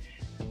work.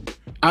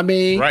 I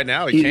mean, right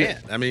now he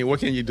can't. I mean, what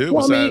can you do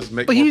besides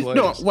make more plays?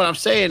 No, what I'm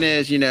saying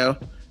is,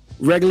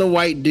 regular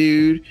white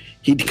dude.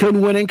 He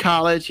couldn't win in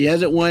college. He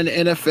hasn't won the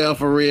NFL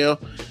for real.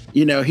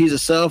 He's a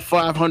sub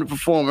 500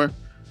 performer.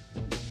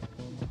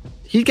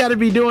 He's got to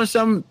be doing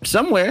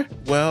somewhere.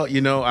 Well,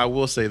 I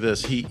will say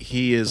this.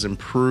 He has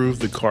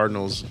improved the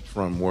Cardinals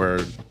from where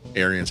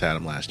Arians had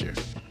him last year.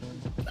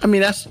 I mean,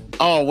 that's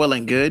all well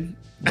and good,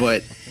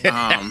 but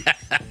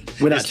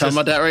we're not talking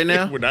about that right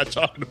now. We're not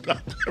talking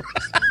about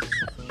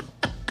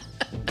that.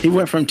 He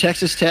went from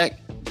Texas Tech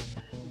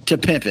to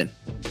pimping.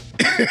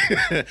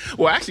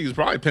 Well, actually, he was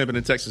probably pimping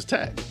in Texas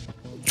Tech.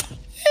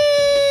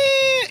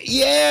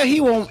 Yeah,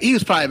 he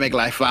was probably making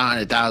like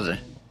 $500,000,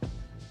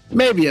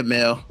 maybe $1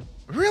 million.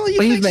 Really?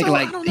 But he's making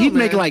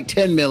like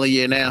 $10 million a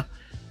year now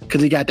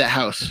because he got that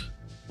house.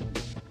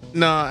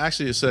 No,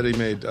 actually, it said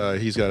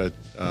he's got a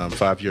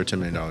 5-year, $10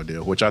 million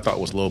deal, which I thought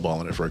was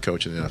lowballing it for a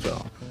coach in the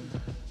NFL.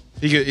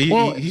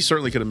 He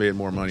certainly could have made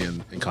more money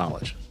in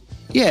college.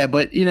 Yeah,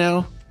 but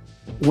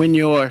when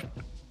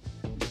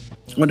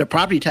the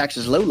property tax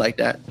is low like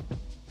that,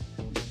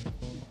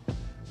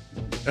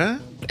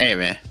 hey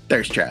man,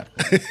 thirst trap.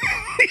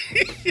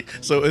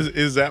 So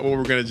is that what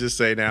we're gonna just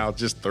say now?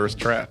 Just thirst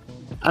trap?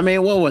 I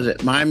mean, what was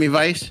it? Miami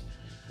Vice?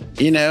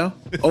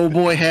 Old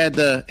boy had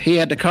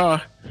the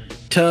car.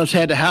 Tubbs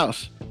had the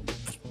house.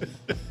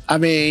 I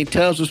mean,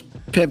 Tubbs was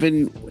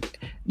pimping.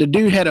 The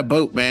dude had a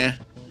boat, man.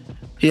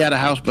 He had a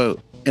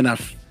houseboat in a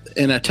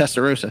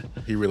Testarossa.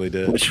 He really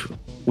did.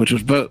 Which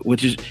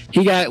is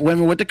he got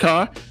women with the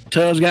car.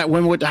 Tubbs got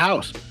women with the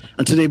house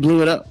until they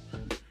blew it up.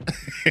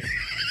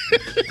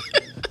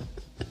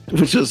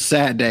 Which was a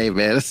sad day,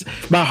 man.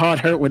 My heart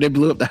hurt when they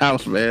blew up the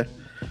house, man.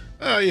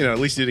 At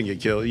least he didn't get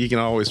killed. You can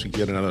always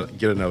get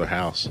another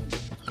house.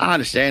 I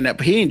understand that,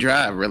 but he didn't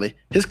drive really.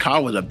 His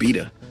car was a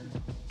beater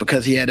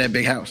because he had that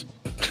big house.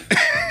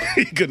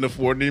 He couldn't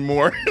afford it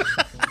anymore.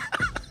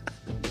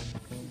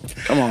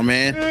 Come on,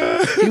 man.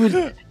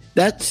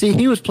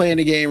 He was playing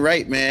the game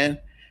right, man.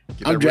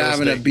 I'm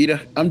driving a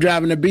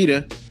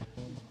beater.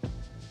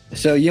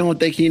 So you don't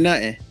think he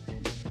nothing.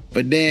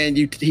 But then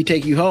he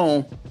take you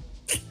home,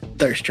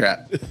 thirst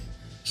trap.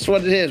 That's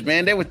what it is,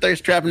 man. They were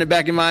thirst trapping it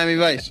back in Miami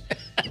Vice.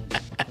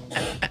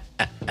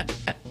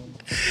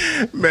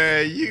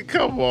 Man, you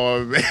come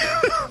on,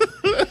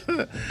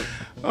 man.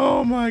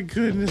 Oh my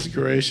goodness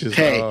gracious.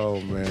 Hey,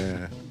 oh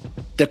man.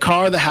 The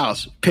car or the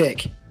house,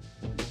 pick.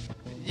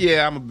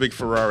 Yeah, I'm a big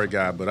Ferrari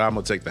guy, but I'm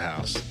gonna take the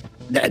house.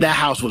 That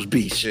house was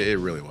beast. It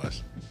really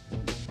was.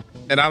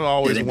 And I've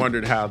always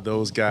wondered how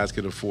those guys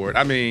could afford.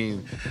 I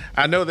mean,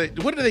 I know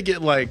that. What do they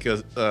get, like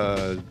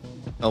a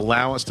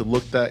allowance to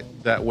look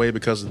that way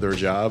because of their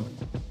job?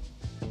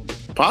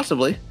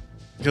 Possibly.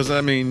 Because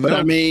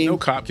no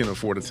cop can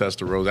afford a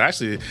Testarossa.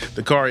 Actually,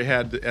 the car he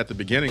had at the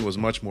beginning was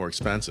much more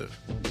expensive.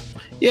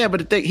 Yeah,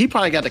 but he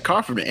probably got the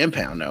car from the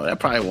impound though. That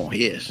probably won't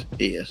his.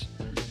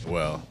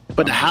 Well,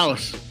 but the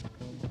house.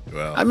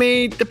 Well, I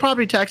mean, the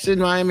property tax in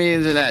Miami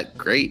isn't that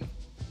great.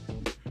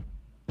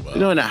 Well,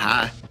 not that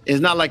high.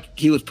 It's not like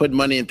he was putting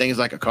money in things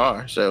like a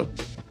car. So,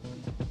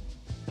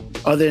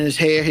 other than his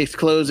hair, his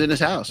clothes, and his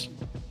house.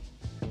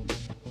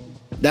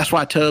 That's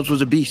why Tubbs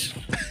was a beast.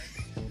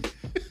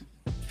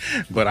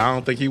 But I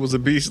don't think he was a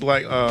beast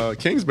like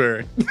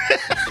Kingsbury.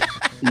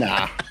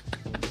 Nah.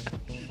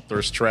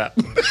 Thirst trap.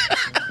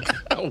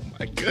 Oh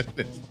my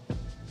goodness.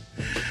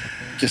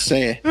 Just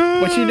saying.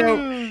 But you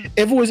know,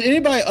 if it was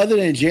anybody other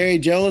than Jerry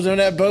Jones on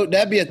that boat,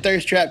 that'd be a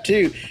thirst trap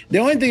too. The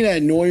only thing that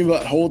annoyed me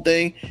about the whole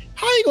thing,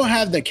 how you gonna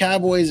have the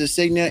Cowboys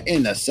insignia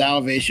in the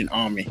Salvation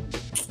Army?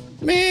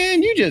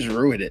 Man, you just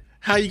ruined it.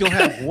 How you gonna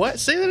have what?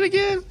 Say that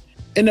again.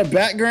 In the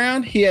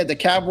background, he had the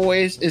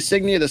Cowboys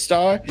insignia, the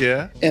star,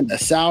 Yeah. and the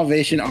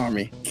Salvation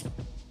Army.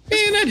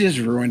 Man, that just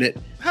ruined it.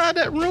 How'd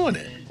that ruin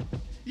it?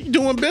 You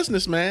doing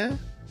business, man.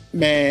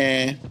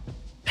 Man.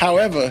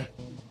 However,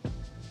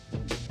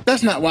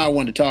 that's not what I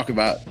wanted to talk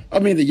about. I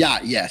mean, the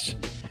yacht, yes.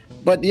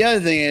 But the other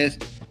thing is,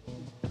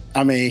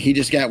 I mean, he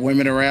just got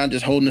women around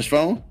just holding his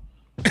phone.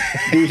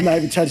 Dude's not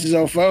even touching his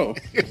own phone.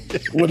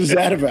 What is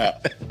that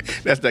about?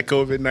 That's that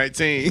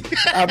COVID-19.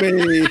 I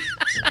mean,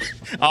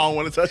 I don't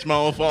want to touch my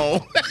own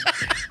phone.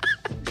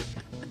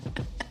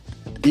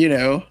 you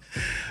know,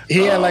 he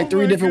had like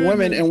 3 different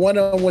women, goodness. and one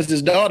of them was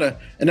his daughter.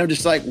 And I'm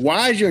just like,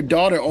 why is your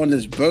daughter on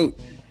this boat?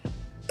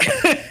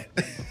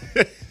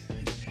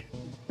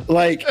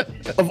 Like,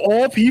 of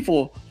all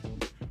people,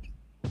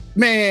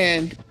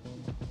 man,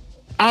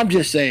 I'm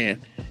just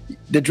saying,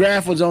 the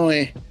draft was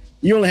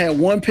you only had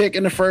 1 pick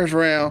in the first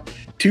round,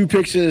 2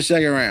 picks in the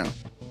second round.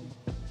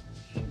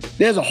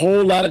 There's a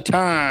whole lot of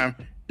time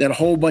that a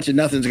whole bunch of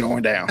nothing's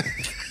going down.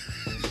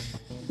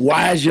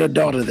 Why is your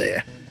daughter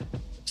there?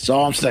 That's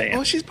all I'm saying.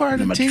 Oh, she's part of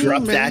the I'ma team,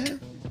 drop man. that.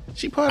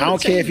 She part I of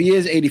don't the care team. if he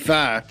is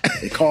 85.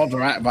 They call it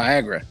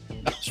Viagra.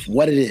 It's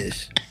what it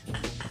is.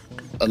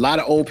 A lot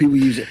of old people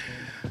use it.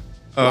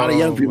 A lot of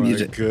young people use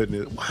it.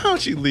 Goodness. Why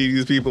don't you leave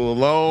these people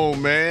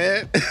alone,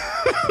 man?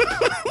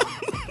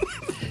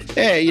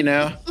 Hey, you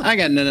know, I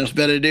got nothing else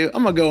better to do.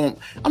 I'm gonna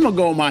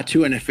go on my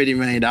 $250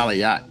 million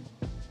yacht.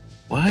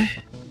 What?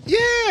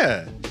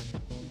 Yeah.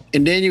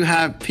 And then you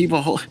have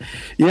people,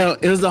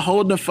 it was the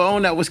holding the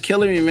phone that was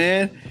killing me,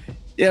 man.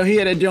 He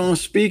had it on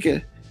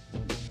speaker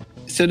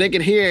so they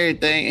could hear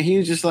everything. And he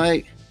was just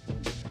like,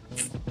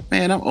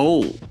 man, I'm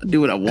old. I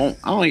do what I want.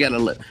 I only got to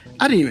look.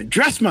 I didn't even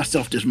dress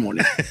myself this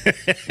morning.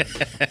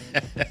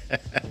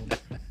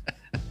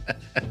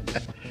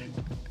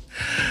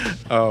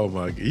 Oh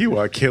my God. You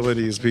are killing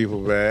these people,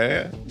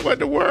 man. What in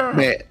the world?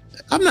 Man,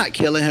 I'm not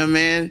killing him,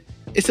 man.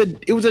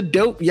 It was a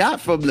dope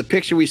yacht from the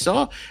picture we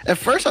saw. At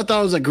first, I thought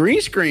it was a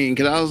green screen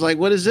because I was like,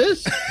 "What is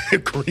this?"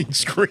 Green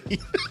screen.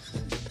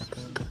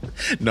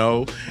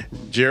 No,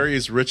 Jerry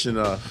is rich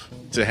enough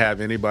to have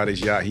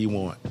anybody's yacht he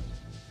want.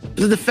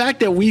 The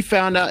fact that we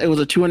found out it was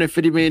a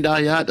 $250 million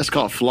yacht, that's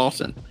called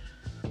flossing.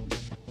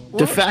 What?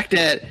 The fact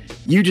that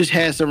you just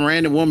had some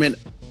random woman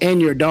and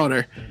your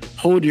daughter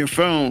hold your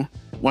phone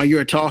while you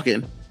were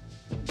talking.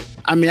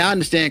 I mean, I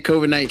understand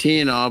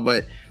COVID-19 and all,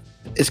 but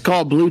it's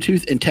called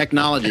Bluetooth and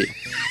technology.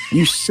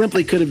 You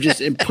simply could have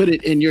just put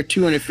it in your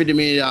 $250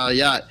 million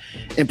yacht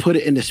and put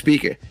it in the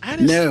speaker.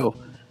 No.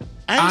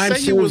 I'm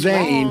so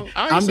vain.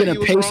 I'm going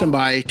to pay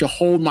somebody to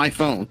hold my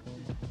phone.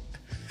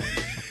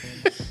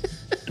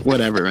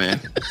 Whatever, man.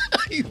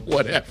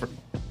 Whatever.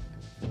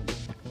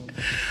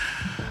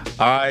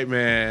 All right,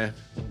 man.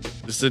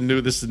 This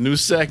is a new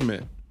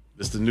segment.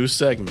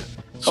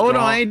 Hold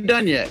on, I ain't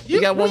done yet. We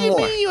got one more. What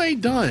do you mean you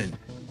ain't done?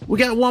 We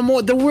got one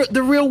more.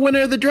 The real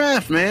winner of the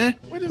draft, man.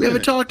 We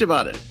haven't talked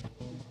about it.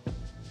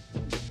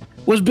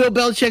 Was Bill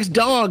Belichick's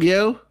dog,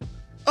 yo.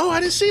 Oh, I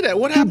didn't see that.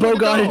 What happened? He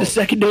bogarted the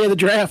second day of the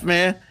draft,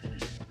 man.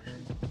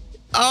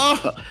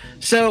 Oh,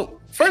 so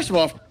first of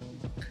all,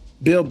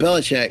 Bill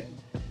Belichick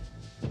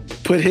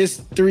put his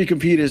 3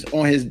 computers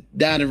on his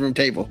dining room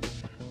table.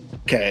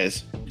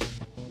 Because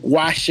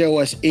why show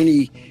us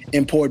any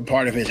important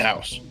part of his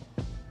house?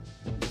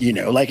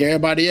 Like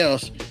everybody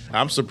else.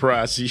 I'm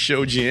surprised he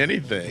showed you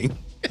anything.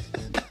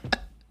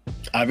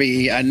 I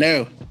mean, I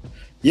know.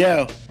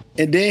 Yo,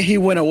 and then he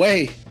went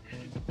away,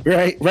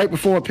 right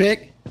before a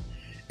pick,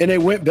 and they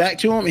went back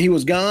to him, and he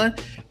was gone,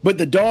 but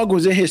the dog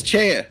was in his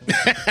chair.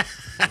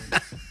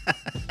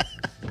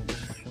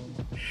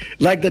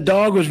 Like the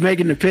dog was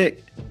making the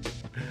pick.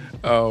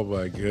 Oh,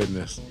 my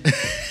goodness.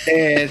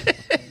 And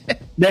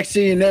next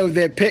thing you know,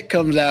 their pick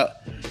comes out.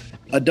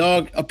 A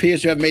dog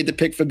appears to have made the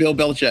pick for Bill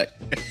Belichick.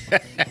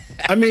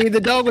 I mean,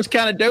 the dog was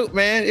kind of dope,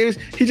 man.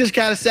 He just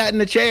kind of sat in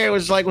the chair. It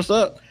was like, what's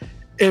up?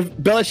 If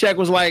Belichick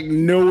was like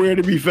nowhere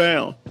to be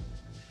found.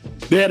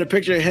 They had a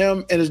picture of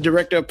him and his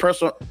director of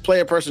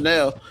player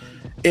personnel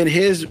in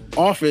his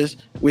office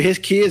with his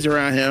kids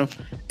around him,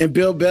 and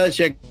Bill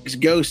Belichick's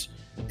ghost,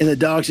 and the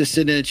dog's just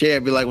sitting in a chair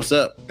and be like, what's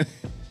up?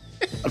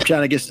 I'm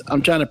trying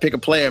to pick a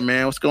player,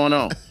 man. What's going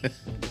on?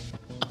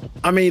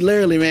 I mean,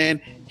 literally,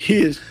 man,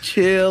 he is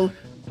chill.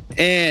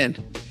 And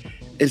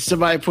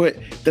somebody put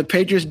the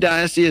Patriots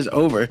dynasty is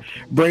over.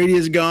 Brady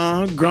is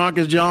gone. Gronk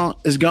is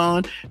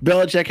gone.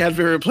 Belichick has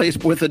been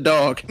replaced with a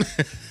dog.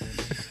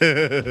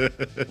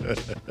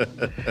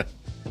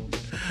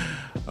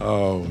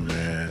 Oh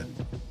man.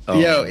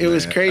 Yo, it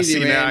was crazy,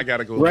 man. Now I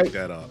gotta go look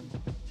that up.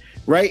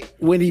 right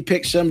when he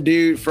picked some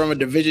dude from a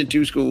Division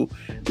II school,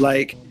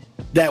 like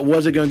that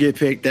wasn't going to get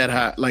picked that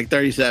high, like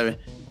 37.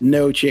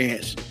 No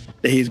chance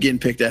that he's getting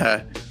picked that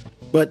high.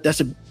 But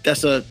that's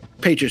a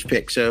Patriots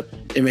pick, so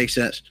it makes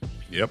sense.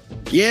 Yep.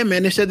 Yeah,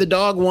 man. They said the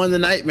dog won the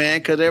night, man,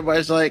 because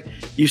everybody's like,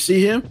 you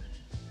see him,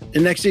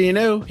 and next thing you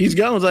know, he's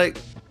gone. It's like,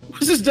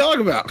 what's this dog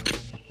about?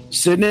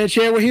 Sitting in a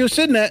chair where he was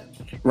sitting at,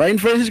 right in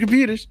front of his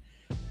computers.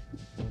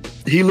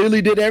 He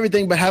literally did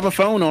everything but have a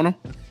phone on him.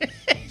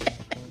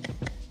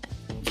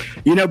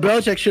 You know,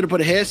 Belichick should have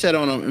put a headset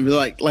on him and be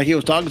like he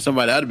was talking to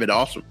somebody. That'd have been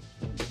awesome.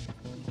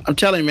 I'm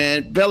telling you,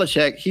 man,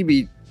 Belichick, he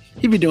be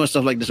doing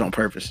stuff like this on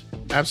purpose.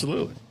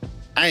 Absolutely.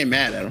 I ain't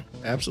mad at him.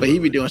 Absolutely. But he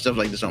be doing stuff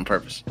like this on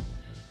purpose.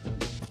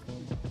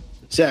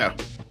 So,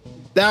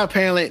 now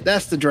apparently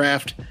that's the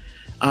draft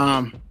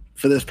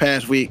for this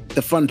past week.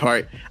 The fun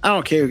part. I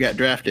don't care who got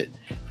drafted.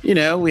 You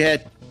know, we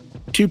had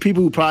 2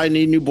 people who probably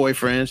need new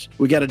boyfriends.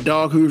 We got a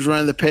dog who's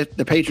running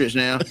the Patriots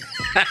now.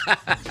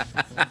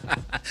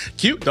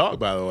 Cute dog,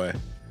 by the way.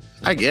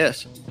 I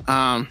guess.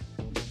 I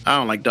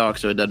don't like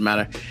dogs, so it doesn't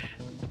matter.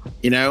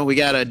 You know, we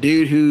got a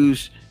dude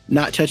who's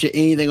not touching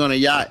anything on a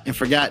yacht and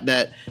forgot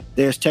that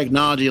there's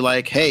technology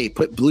like, hey,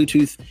 put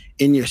Bluetooth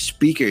in your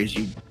speakers,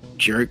 you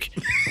jerk.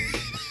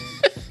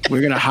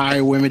 We're going to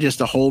hire women just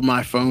to hold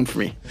my phone for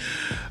me.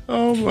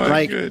 Oh,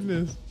 my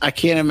goodness. I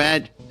can't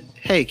imagine.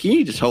 Hey, can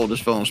you just hold this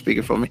phone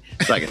speaker for me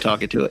so I can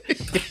talk into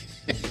it?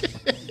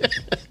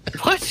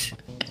 What?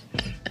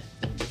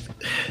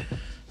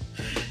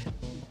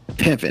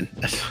 Pimping.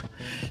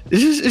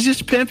 It's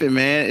just pimping,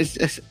 man.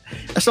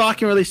 That's all I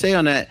can really say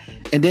on that.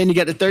 And then you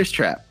got the thirst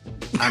trap.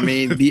 I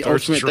mean, the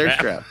ultimate thirst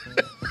trap.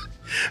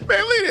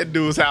 Man, leave that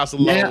dude's house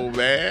alone,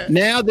 man.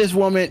 Now this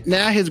woman,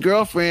 his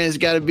girlfriend's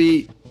got to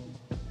be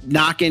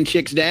knocking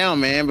chicks down,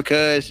 man,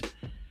 because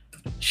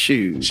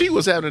shoot. She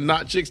was having to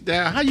knock chicks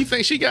down. How you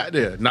think she got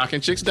there?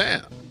 Knocking chicks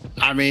down.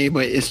 I mean,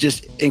 but it's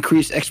just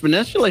increased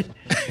exponentially.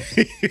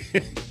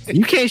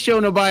 You can't show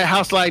nobody a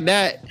house like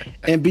that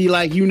and be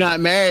like you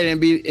not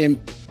married and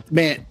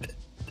man,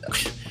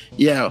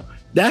 yo,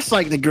 that's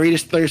like the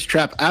greatest thirst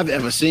trap I've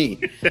ever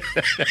seen.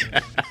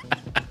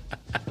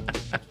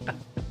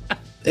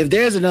 If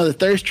there's another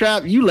thirst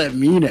trap, you let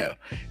me know,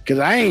 because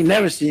I ain't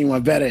never seen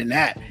one better than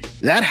that.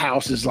 That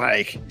house is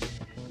like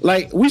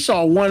we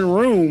saw one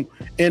room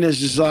and it's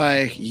just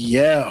like,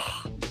 yeah,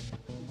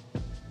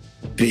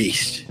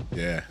 beast.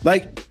 Yeah.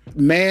 Like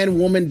man,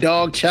 woman,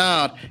 dog,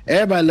 child.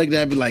 Everybody looked at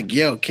it and be like,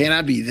 yo, can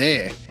I be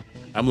there?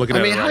 I'm looking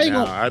at it right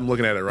now. I'm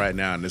looking at it right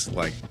now and it's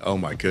like, oh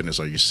my goodness,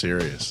 are you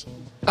serious?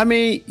 I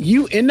mean,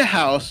 you in the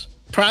house,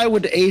 probably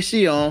with the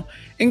AC on,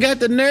 and got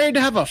the nerve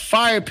to have a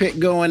fire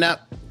pit going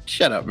up.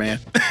 Shut up, man.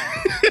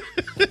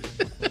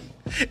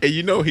 And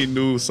you know he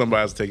knew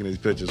somebody was taking these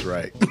pictures,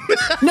 right?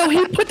 No,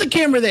 he put the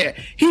camera there.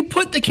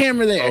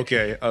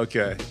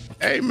 Okay.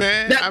 Hey,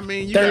 man, I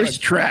mean, you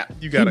thirst trap.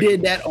 He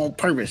did that on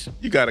purpose.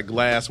 You got a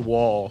glass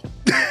wall.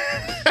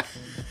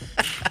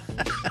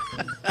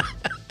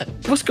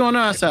 What's going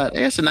on outside?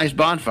 Hey, it's a nice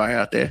bonfire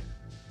out there.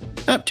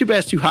 Too bad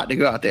it's too hot to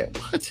go out there.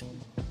 What?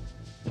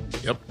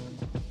 Yep.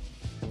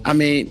 I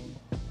mean,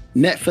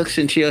 Netflix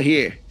and chill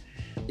here.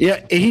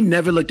 Yeah, and he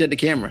never looked at the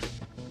camera.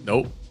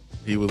 Nope.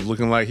 He was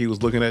looking like he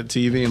was looking at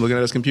TV and looking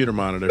at his computer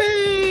monitor.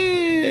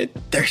 Man,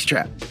 thirst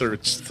trap.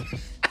 Thirst.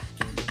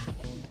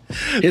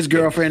 His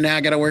girlfriend now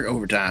got to work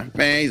overtime.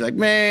 Man, he's like,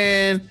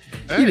 man,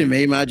 you done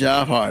made my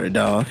job harder,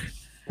 dog.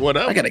 What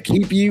up? I got to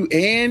keep you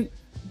and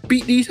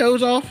beat these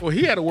hoes off. Well,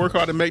 he had to work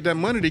hard to make that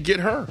money to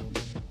get her.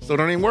 So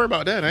don't even worry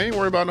about that. I ain't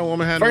worried about no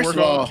woman having to work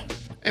hard. First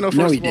of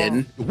all, no, he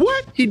didn't.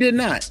 What? He did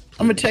not.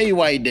 I'm going to tell you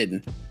why he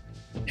didn't.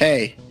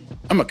 Hey,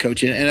 I'm a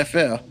coach in the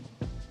NFL.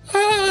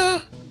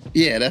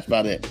 Yeah, that's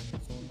about it.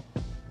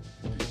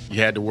 You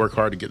had to work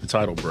hard to get the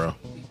title, bro.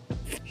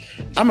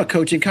 I'm a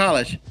coach in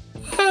college.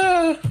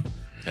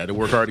 Had to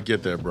work hard to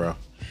get there, bro.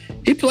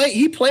 He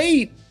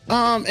played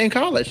in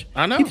college.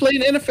 I know. He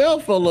played in the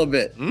NFL for a little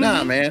bit. Mm-hmm.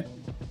 Nah, man.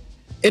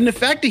 And the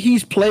fact that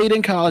he's played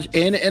in college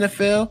and the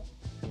NFL,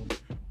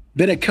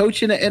 been a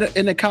coach in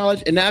the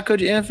college and now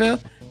coach in the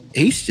NFL,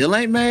 he still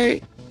ain't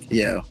married.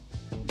 Yo,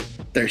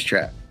 thirst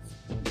trap.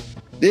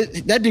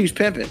 That dude's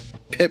pimping.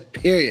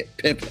 Period.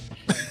 Pimping.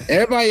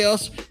 Everybody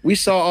else, we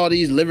saw all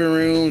these living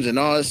rooms and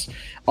all this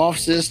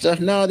offices stuff.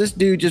 No, this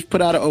dude just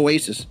put out an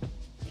oasis.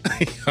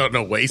 An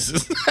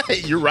oasis?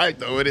 You're right,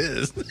 though. It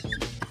is.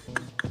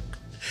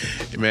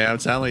 Man, I'm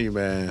telling you,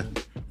 man.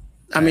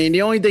 I mean,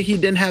 the only thing he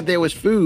didn't have there was food.